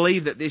I don't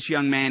believe that this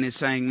young man is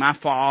saying, my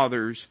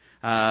father's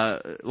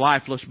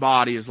lifeless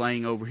body is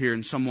laying over here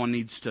and someone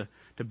needs to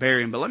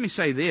bury him. But let me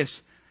say this.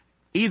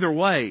 Either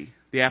way,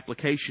 the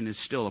application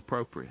is still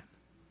appropriate.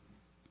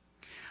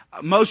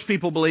 Most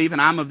people believe,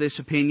 and I'm of this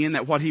opinion,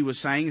 that what he was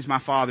saying is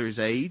my father is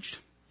aged.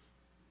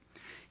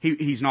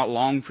 He's not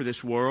long for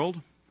this world.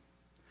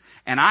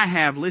 And I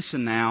have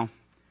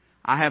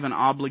an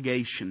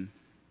obligation.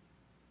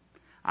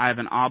 I have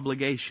an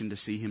obligation to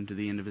see him to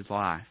the end of his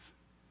life.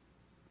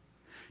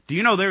 Do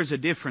you know there's a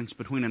difference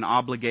between an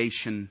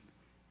obligation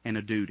and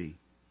a duty?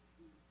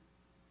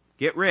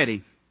 Get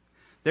ready.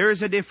 There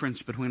is a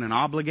difference between an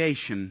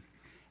obligation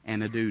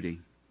and a duty.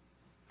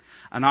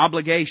 An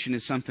obligation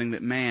is something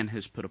that man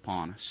has put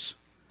upon us.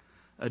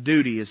 A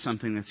duty is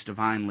something that's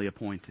divinely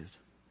appointed.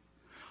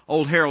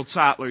 Old Harold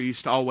Seitler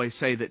used to always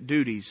say that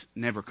duties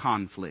never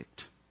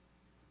conflict.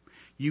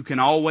 You can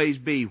always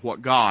be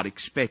what God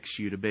expects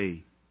you to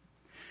be.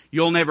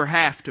 You'll never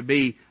have to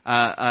be.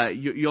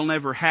 You'll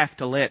never have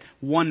to let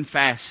one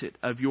facet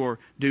of your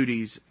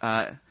duties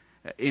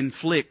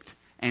inflict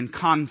and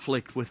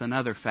conflict with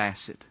another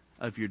facet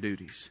of your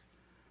duties.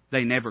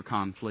 They never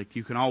conflict.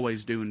 You can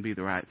always do and be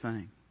the right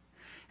thing.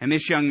 And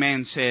this young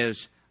man says,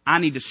 I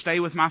need to stay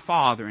with my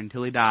father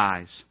until he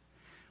dies.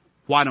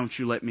 Why don't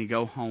you let me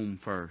go home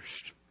first?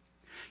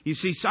 You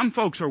see, some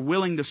folks are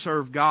willing to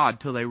serve God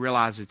till they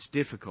realize it's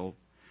difficult.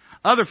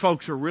 Other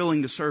folks are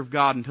willing to serve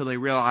God until they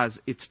realize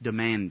it's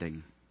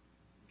demanding.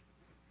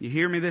 You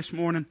hear me this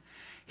morning?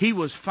 He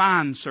was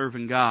fine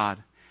serving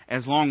God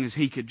as long as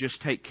he could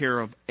just take care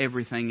of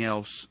everything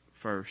else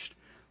first.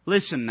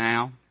 Listen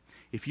now,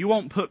 if you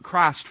won't put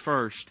Christ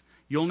first,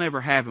 you'll never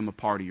have Him a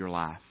part of your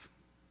life.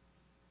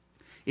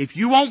 If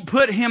you won't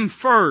put Him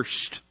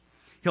first,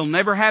 He'll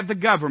never have the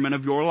government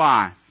of your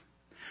life.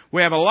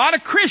 We have a lot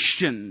of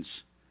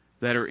Christians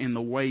that are in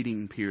the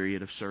waiting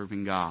period of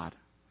serving God.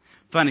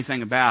 Funny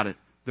thing about it,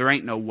 there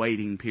ain't no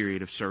waiting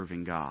period of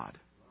serving God.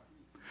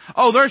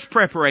 Oh, there's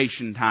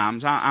preparation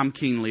times. I'm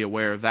keenly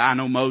aware of that. I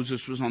know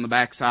Moses was on the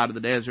backside of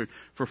the desert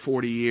for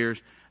 40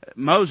 years.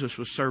 Moses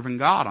was serving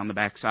God on the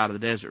backside of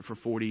the desert for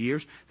 40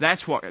 years.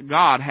 That's what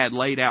God had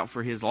laid out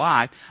for his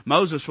life.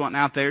 Moses wasn't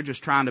out there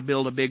just trying to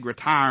build a big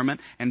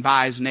retirement and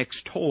buy his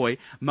next toy.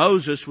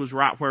 Moses was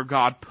right where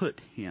God put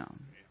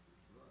him.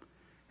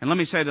 And let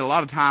me say that a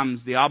lot of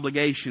times the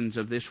obligations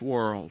of this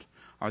world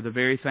are the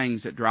very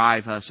things that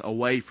drive us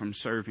away from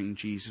serving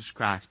Jesus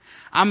Christ.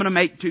 I'm going to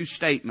make 2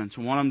 statements,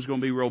 and one of them is going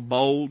to be real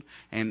bold,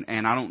 and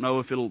I don't know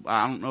if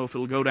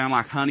it'll go down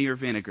like honey or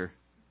vinegar.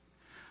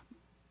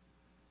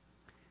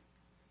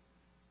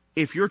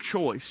 If your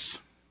choice,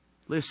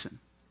 listen,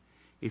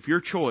 if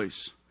your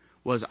choice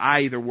was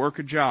I either work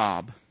a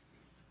job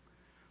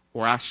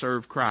or I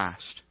serve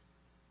Christ,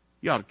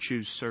 you ought to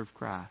choose to serve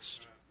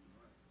Christ.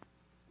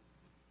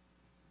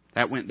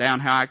 That went down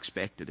how I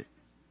expected it.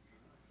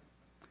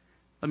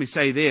 Let me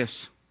say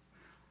this.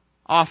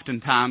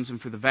 oftentimes,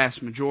 and for the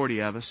vast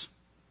majority of us,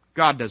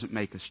 God doesn't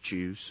make us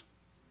choose.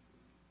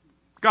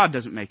 God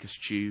doesn't make us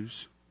choose.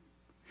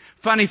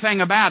 Funny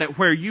thing about it,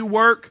 where you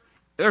work,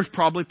 there's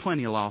probably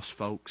plenty of lost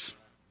folks.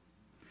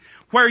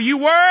 Where you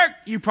work,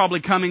 you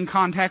probably come in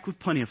contact with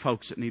plenty of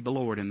folks that need the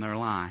Lord in their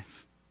life.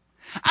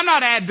 I'm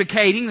not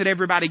advocating that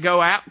everybody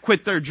go out,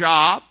 quit their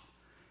job,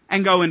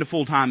 and go into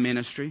full-time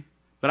ministry.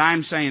 But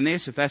I'm saying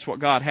this, if that's what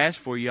God has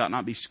for you, you ought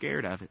not be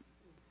scared of it.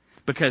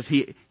 Because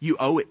you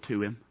owe it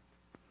to Him.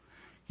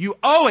 You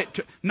owe it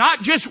to... Not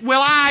just,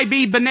 will I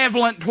be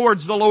benevolent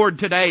towards the Lord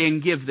today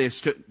and give this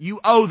to... You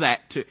owe that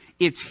to...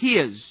 It's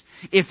His.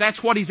 If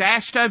that's what He's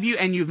asked of you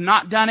and you've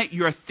not done it,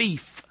 you're a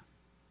thief.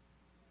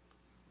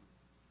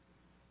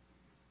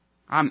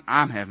 I'm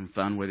having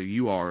fun whether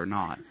you are or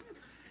not.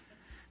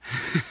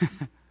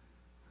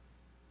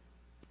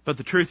 But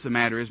the truth of the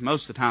matter is,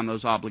 most of the time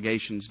those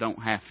obligations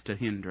don't have to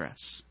hinder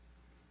us.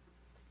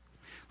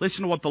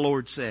 Listen to what the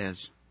Lord says.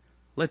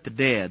 Let the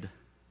dead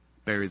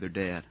bury their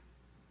dead.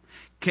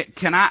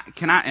 Can I,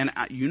 and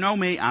you know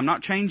me, I'm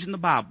not changing the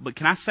Bible, but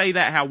can I say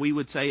that how we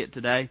would say it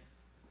today?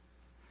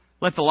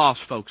 Let the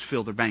lost folks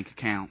fill their bank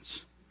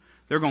accounts.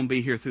 They're going to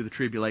be here through the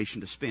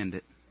tribulation to spend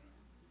it.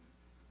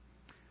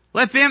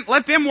 Let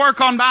them work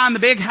on buying the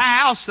big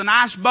house, the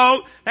nice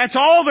boat. That's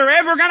all they're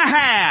ever going to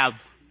have.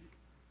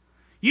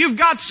 You've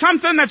got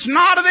something that's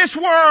not of this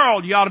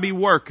world. You ought to be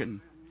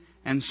working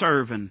and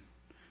serving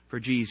for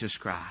Jesus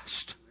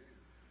Christ.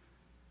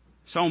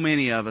 So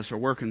many of us are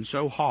working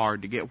so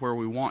hard to get where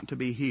we want to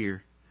be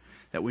here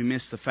that we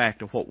miss the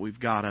fact of what we've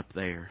got up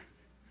there.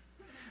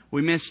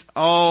 We miss,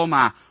 oh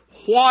my,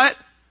 what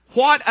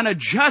an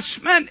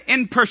adjustment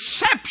in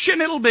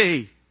perception it'll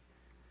be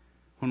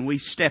when we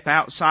step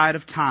outside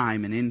of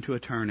time and into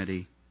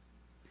eternity.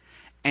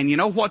 And you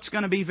know what's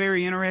going to be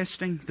very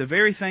interesting? The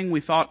very thing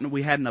we thought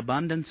we had an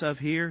abundance of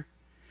here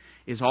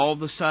is all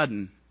of a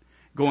sudden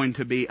going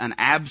to be an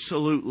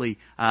absolutely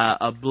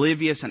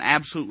oblivious and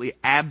absolutely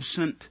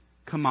absent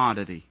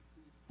commodity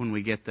when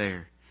we get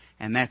there.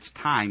 And that's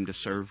time to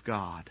serve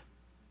God.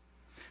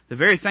 The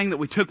very thing that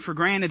we took for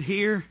granted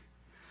here,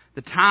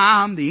 the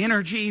time, the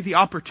energy, the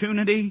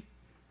opportunity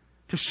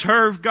to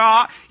serve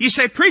God. You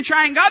say, preacher,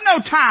 I ain't got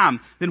no time.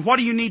 Then what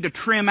do you need to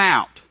trim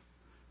out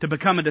to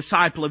become a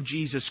disciple of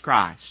Jesus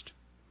Christ?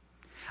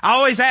 I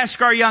always ask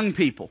our young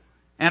people,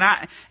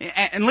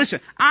 and listen,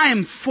 I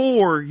am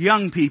for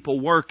young people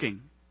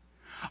working.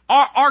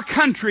 Our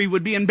country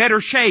would be in better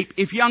shape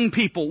if young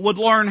people would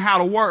learn how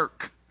to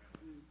work.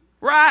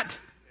 Right?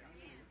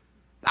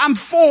 I'm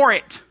for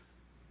it.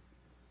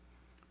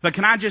 But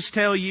can I just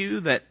tell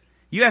you that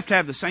you have to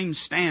have the same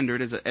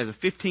standard as a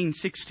 15,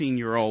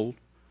 16-year-old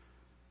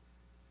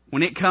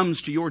when it comes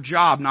to your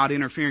job not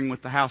interfering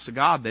with the house of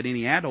God that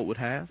any adult would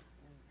have.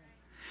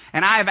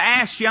 And I have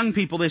asked young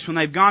people this when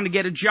they've gone to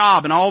get a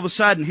job and all of a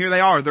sudden here they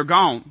are, they're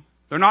gone.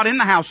 They're not in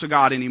the house of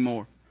God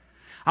anymore.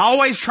 I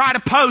always try to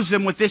pose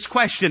them with this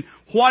question,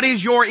 what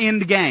is your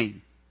end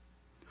game?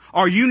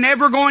 Are you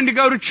never going to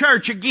go to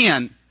church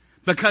again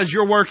because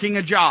you're working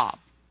a job?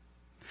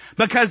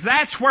 Because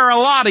that's where a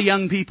lot of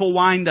young people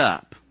wind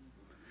up.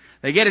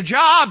 They get a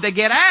job, they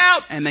get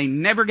out, and they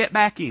never get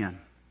back in.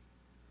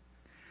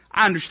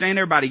 I understand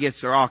everybody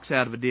gets their ox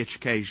out of a ditch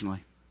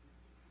occasionally.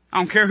 I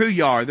don't care who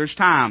you are, there's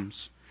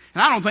times.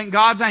 And I don't think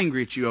God's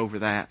angry at you over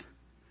that.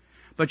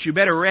 But you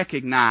better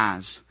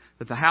recognize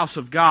that the house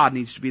of God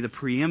needs to be the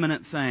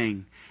preeminent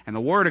thing. And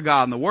the Word of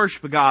God, and the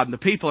worship of God, and the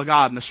people of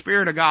God, and the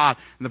Spirit of God,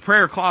 and the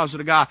prayer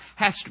closet of God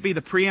has to be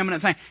the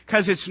preeminent thing.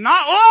 Because it's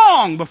not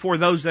long before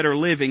those that are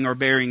living are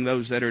burying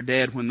those that are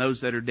dead, when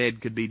those that are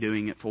dead could be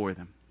doing it for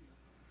them.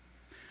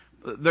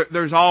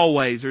 There's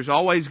always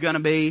going to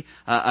be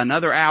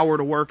another hour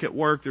to work at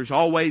work. There's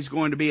always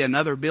going to be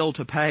another bill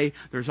to pay.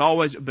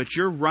 But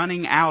you're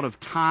running out of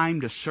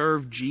time to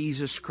serve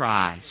Jesus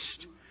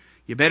Christ.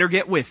 You better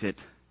get with it.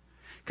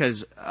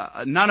 Because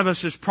none of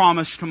us is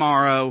promised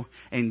tomorrow,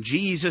 and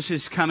Jesus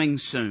is coming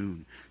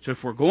soon. So if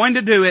we're going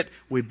to do it,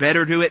 we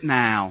better do it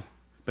now.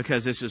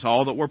 Because this is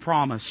all that we're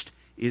promised,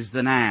 is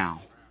the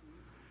now.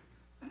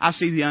 I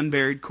see the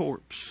unburied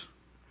corpse.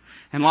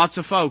 And lots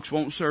of folks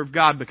won't serve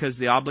God because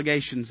of the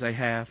obligations they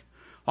have.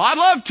 Well, I'd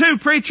love to,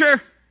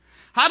 preacher.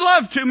 I'd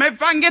love to. Maybe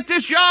if I can get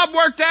this job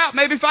worked out.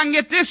 Maybe if I can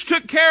get this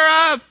took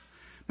care of.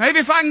 Maybe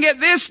if I can get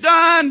this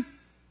done.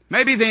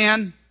 Maybe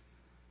then.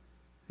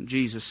 And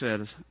Jesus said,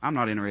 I'm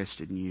not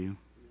interested in you.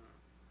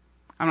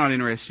 I'm not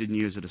interested in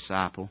you as a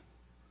disciple.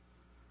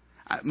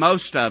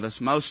 Most of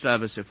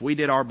us, if we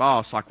did our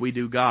boss like we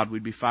do God,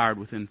 we'd be fired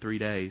within 3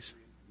 days.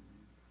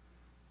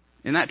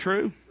 Isn't that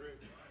true?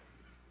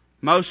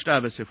 Most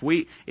of us, if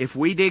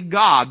we did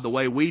God the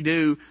way we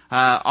do,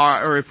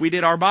 or if we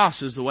did our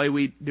bosses the way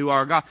we do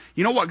our God.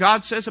 You know what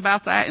God says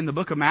about that in the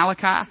book of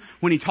Malachi?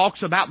 When He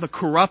talks about the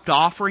corrupt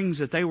offerings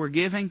that they were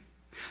giving?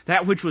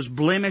 That which was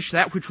blemished,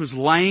 that which was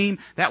lame,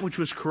 that which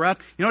was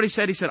corrupt. You know what He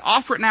said? He said,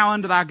 offer it now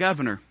unto thy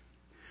governor.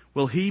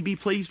 Will he be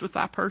pleased with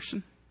thy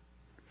person?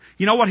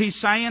 You know what He's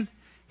saying?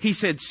 He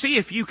said, see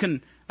if you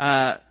can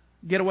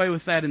get away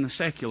with that in the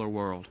secular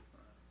world.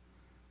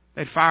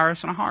 They'd fire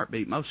us in a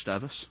heartbeat, most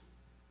of us.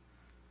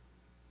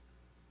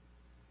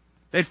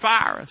 They'd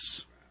fire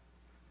us.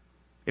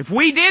 If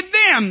we did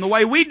them the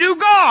way we do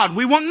God,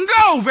 we wouldn't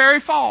go very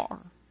far.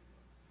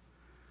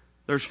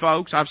 There's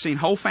folks, I've seen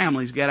whole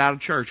families get out of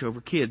church over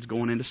kids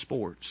going into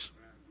sports.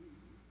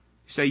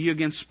 You say, you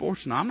against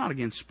sports? No, I'm not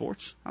against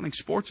sports. I think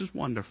sports is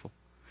wonderful.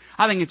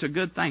 I think it's a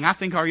good thing. I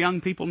think our young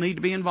people need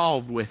to be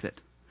involved with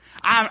it.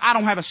 I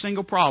don't have a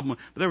single problem.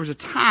 But there was a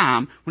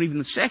time when even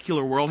the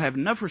secular world had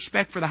enough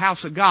respect for the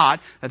house of God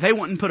that they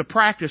wouldn't put a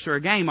practice or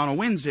a game on a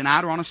Wednesday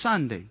night or on a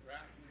Sunday.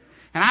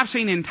 And I've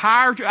seen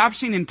entire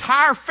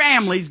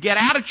families get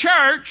out of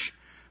church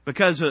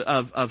because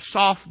of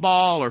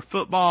softball or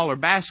football or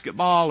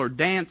basketball or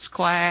dance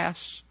class.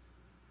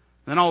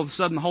 Then all of a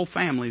sudden the whole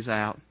family's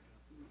out.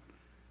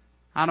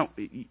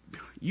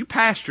 You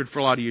pastored for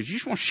a lot of years. You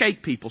just want to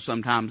shake people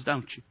sometimes,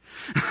 don't you?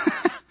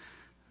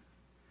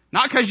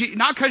 Not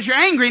because you're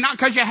angry, not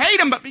because you hate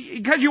them, but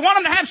because you want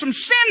them to have some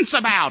sense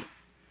about it.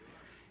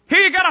 Here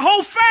you got a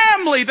whole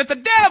family that the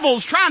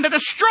devil's trying to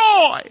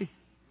destroy.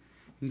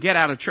 And get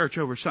out of church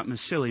over something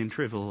as silly and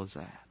trivial as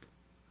that.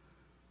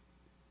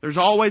 There's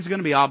always going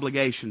to be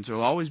obligations. There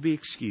will always be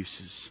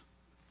excuses.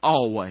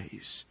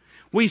 Always.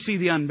 We see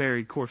the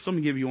unburied corpse. Let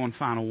me give you one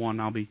final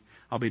one. I'll be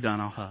done.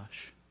 I'll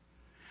hush.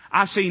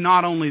 I see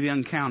not only the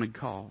uncounted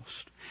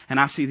cost, and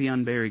I see the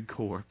unburied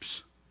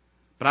corpse,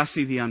 but I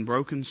see the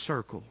unbroken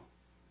circle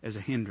as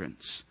a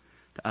hindrance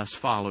to us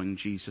following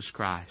Jesus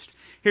Christ.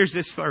 Here's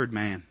this third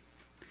man.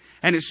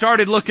 And it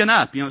started looking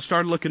up. It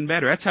started looking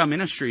better. That's how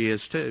ministry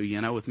is too.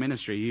 With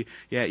ministry,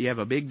 you have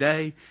a big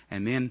day,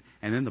 and then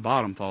the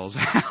bottom falls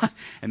out,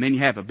 and then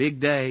you have a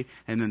big day,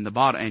 and then the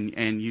bottom,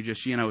 and you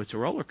just, it's a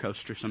roller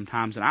coaster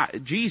sometimes.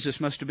 And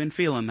Jesus must have been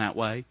feeling that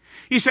way.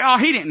 You say, oh,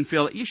 he didn't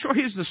feel it. You sure?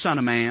 He's the Son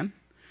of Man.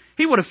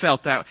 He would have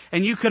felt that.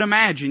 And you could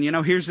imagine.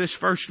 Here's this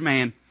first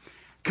man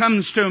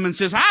comes to him and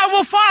says, I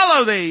will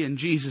follow thee. And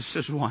Jesus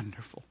says,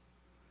 wonderful.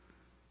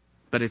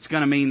 But it's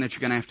going to mean that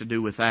you're going to have to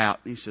do without.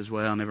 And he says,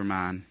 well, never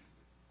mind.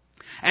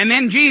 And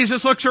then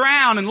Jesus looks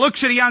around and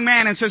looks at a young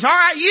man and says, all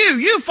right,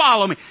 you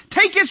follow me.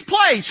 Take his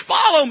place.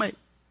 Follow me.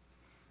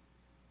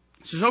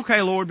 He says,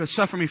 okay, Lord, but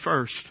suffer me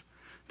first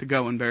to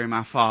go and bury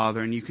my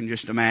father. And you can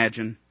just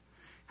imagine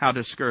how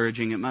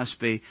discouraging it must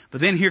be. But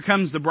then here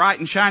comes the bright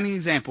and shining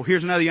example.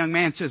 Here's another young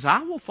man who says,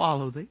 I will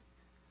follow thee.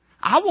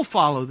 I will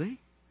follow thee.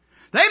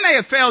 They may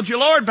have failed you,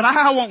 Lord, but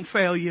I won't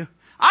fail you.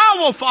 I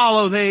will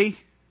follow thee.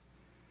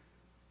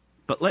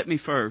 But let me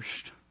first.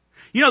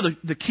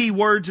 The key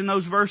words in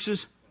those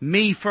verses?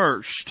 Me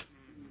first.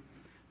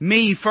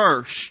 Me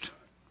first.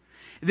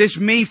 This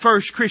me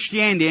first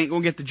Christianity ain't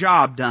going to get the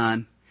job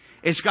done.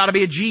 It's got to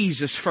be a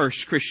Jesus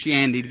first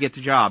Christianity to get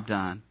the job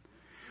done.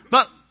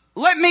 But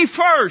let me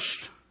first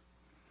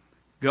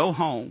go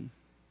home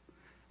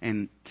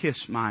and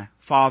kiss my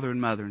father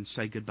and mother and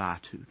say goodbye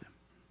to them.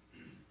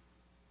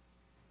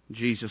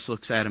 Jesus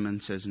looks at him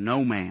and says,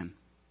 no man,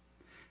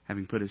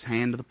 having put his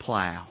hand to the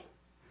plow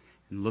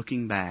and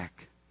looking back,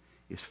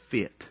 is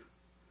fit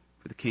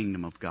for the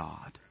kingdom of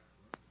God.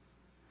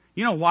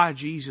 You know why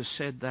Jesus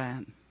said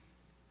that?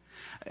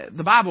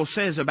 The Bible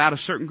says about a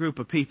certain group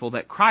of people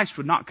that Christ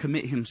would not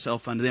commit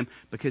Himself unto them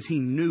because He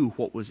knew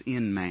what was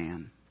in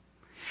man.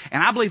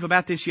 And I believe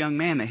about this young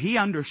man that he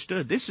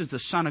understood this is the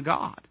Son of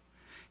God.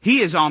 He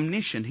is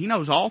omniscient. He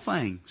knows all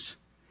things.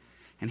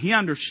 And he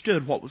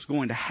understood what was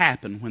going to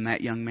happen when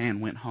that young man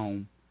went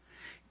home.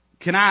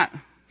 Can I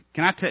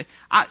tell you?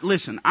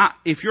 Listen,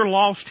 if you're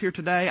lost here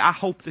today, I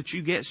hope that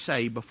you get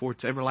saved before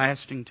it's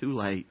everlasting too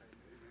late.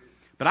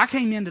 But I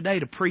came in today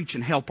to preach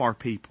and help our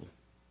people.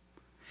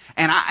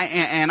 And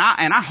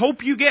I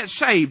hope you get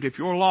saved if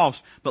you're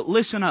lost. But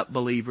listen up,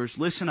 believers.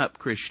 Listen up,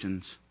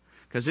 Christians.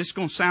 Because this is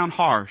going to sound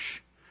harsh.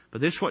 But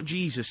this is what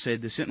Jesus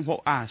said. This isn't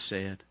what I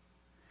said.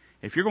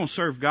 If you're going to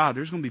serve God,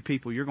 there's going to be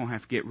people you're going to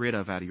have to get rid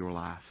of out of your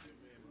life.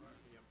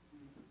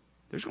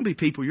 There's going to be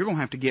people you're going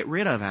to have to get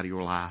rid of out of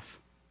your life.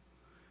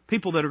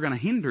 People that are going to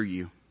hinder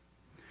you.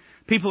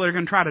 People that are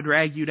going to try to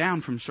drag you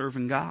down from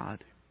serving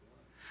God.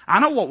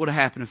 I know what would have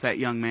happened if that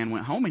young man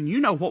went home, and you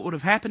know what would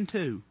have happened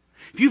too.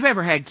 If you've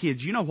ever had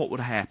kids, you know what would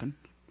have happened.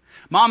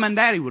 Mom and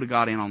Daddy would have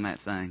got in on that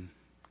thing.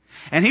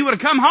 And he would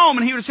have come home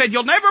and he would have said,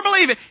 you'll never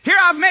believe it. Here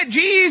I've met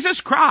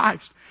Jesus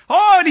Christ.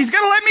 Oh, and He's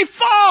going to let me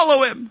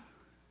follow Him. And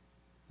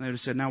they would have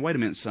said, now wait a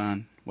minute,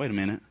 son. Wait a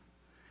minute.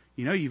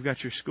 You know you've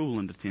got your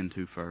schooling to tend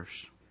to first.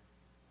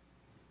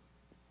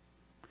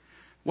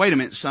 Wait a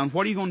minute, son.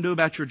 What are you going to do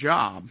about your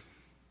job?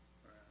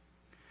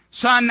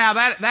 Son, now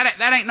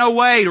that ain't no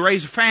way to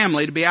raise a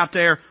family, to be out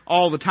there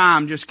all the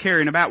time just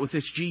carrying about with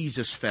this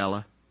Jesus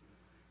fella.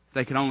 If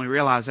they could only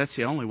realize that's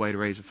the only way to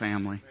raise a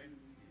family.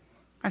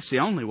 That's the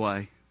only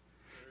way.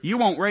 You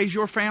won't raise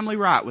your family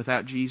right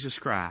without Jesus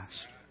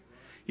Christ.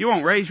 You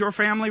won't raise your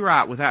family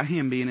right without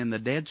Him being in the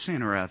dead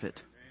center of it.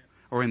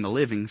 Or in the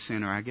living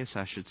center, I guess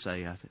I should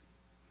say, of it.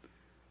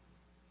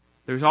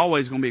 There's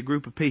always going to be a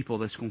group of people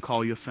that's going to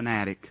call you a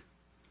fanatic.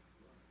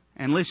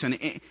 And listen,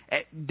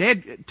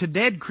 to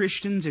dead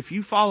Christians, if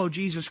you follow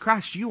Jesus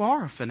Christ, you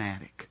are a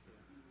fanatic.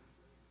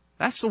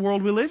 That's the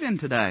world we live in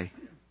today.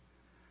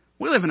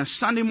 We live in a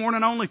Sunday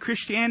morning only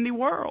Christianity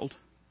world.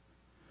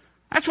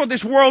 That's what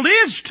this world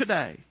is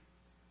today.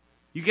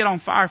 You get on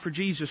fire for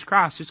Jesus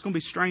Christ, it's going to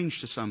be strange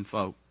to some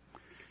folk.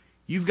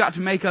 You've got to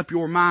make up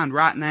your mind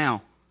right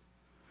now.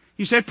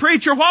 You said,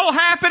 preacher, what will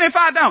happen if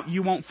I don't?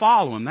 You won't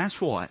follow Him. That's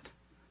what.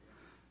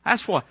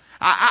 That's what.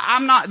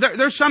 I'm not.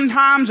 There's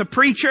sometimes a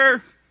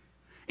preacher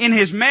in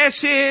his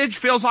message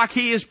feels like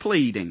he is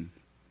pleading.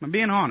 I'm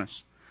being honest.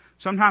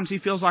 Sometimes he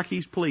feels like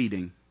he's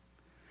pleading.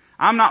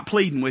 I'm not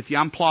pleading with you.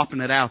 I'm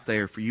plopping it out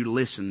there for you to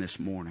listen this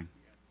morning.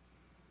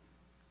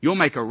 You'll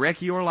make a wreck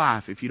of your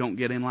life if you don't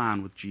get in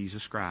line with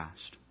Jesus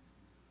Christ.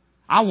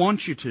 I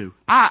want you to.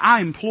 I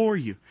implore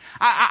you.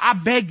 I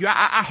beg you.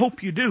 I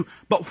hope you do.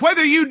 But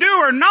whether you do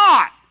or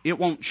not, it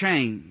won't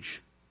change.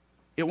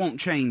 It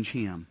won't change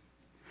Him.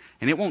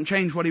 And it won't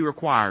change what He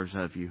requires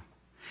of you.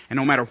 And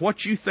no matter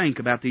what you think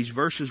about these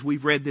verses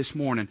we've read this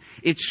morning,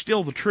 it's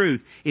still the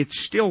truth.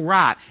 It's still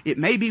right. It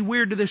may be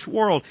weird to this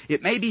world.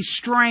 It may be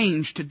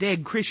strange to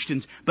dead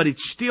Christians. But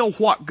it's still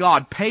what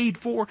God paid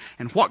for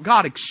and what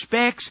God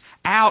expects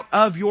out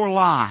of your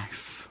life.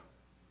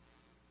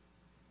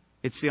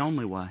 It's the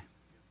only way.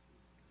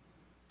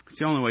 It's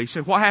the only way. You say,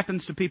 what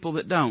happens to people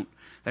that don't?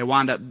 They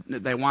wind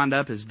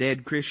up as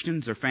dead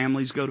Christians. Their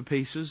families go to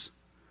pieces.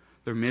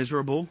 They're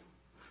miserable.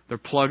 They're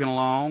plugging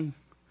along.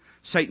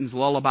 Satan's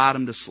lullabied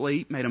them to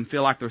sleep, made them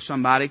feel like they're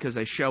somebody because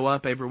they show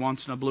up every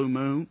once in a blue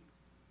moon.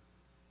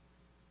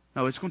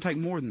 No, it's going to take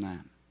more than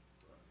that.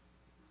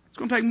 It's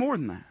going to take more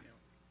than that.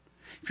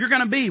 If you're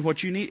going to be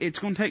what you need, it's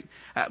going to take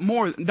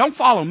more. Don't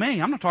follow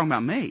me. I'm not talking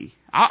about me.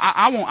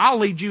 I'll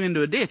lead you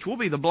into a ditch. We'll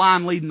be the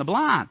blind leading the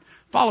blind.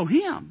 Follow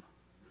Him.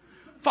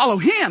 Follow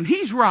Him.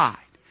 He's right.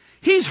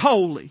 He's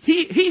holy.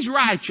 He's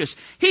righteous.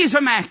 He's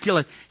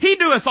immaculate. He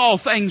doeth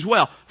all things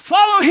well.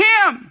 Follow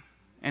Him,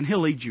 and He'll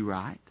lead you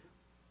right.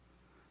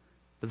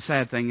 But the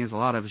sad thing is, a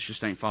lot of us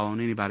just ain't following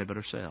anybody but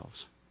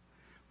ourselves.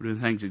 We're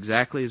doing things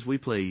exactly as we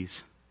please.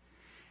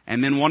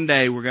 And then one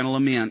day we're going to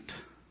lament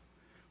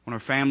when our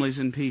family's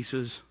in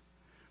pieces,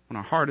 when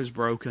our heart is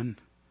broken,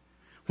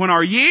 when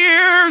our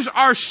years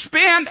are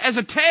spent as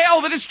a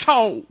tale that is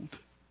told.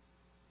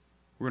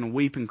 We're going to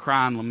weep and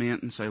cry and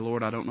lament and say,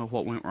 Lord, I don't know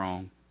what went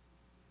wrong.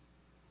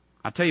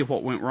 I'll tell you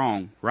what went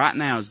wrong. Right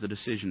now is the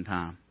decision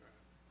time.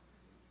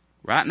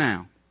 Right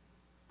now.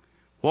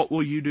 What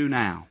will you do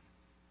now?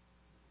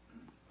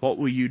 What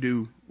will you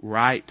do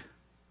right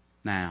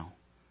now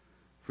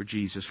for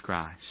Jesus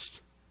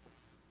Christ?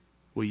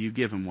 Will you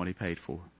give Him what He paid for?